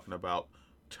will be talking about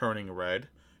Turning Red.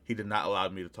 He did not allow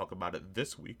me to talk about it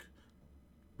this week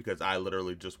because I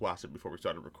literally just watched it before we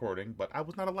started recording, but I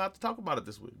was not allowed to talk about it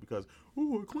this week because,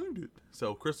 I claimed it.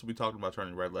 So Chris will be talking about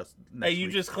Turning Red next week. You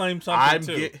just claimed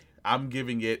something I'm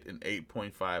giving it an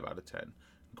 8.5 out of 10.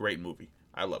 Great movie.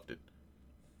 I loved it.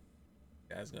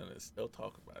 Guy's gonna still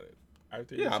talk about it.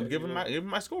 I'm giving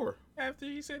my score. After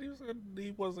he said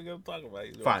he wasn't gonna talk about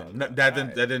it. Fine. That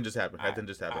didn't just happen. That didn't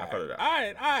just happen. I cut it out.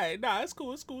 All right. Nah, it's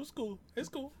cool. I'm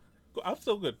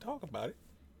still gonna talk about it.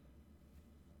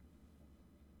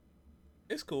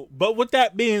 It's cool. But with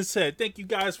that being said, thank you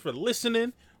guys for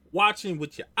listening, watching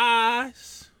with your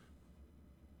eyes,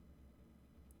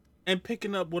 and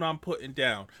picking up what I'm putting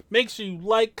down. Make sure you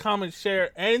like, comment,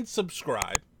 share, and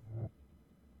subscribe.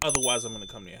 Otherwise, I'm gonna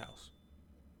come to your house.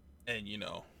 And,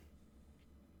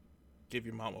 give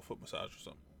your mom a foot massage or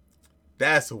something.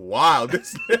 That's wild.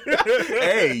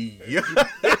 Hey.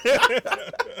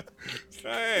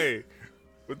 Hey.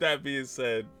 With that being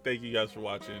said, thank you guys for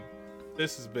watching.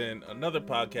 This has been another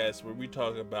podcast where we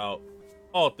talk about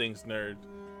all things nerd.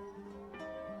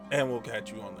 And we'll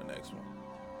catch you on the next one.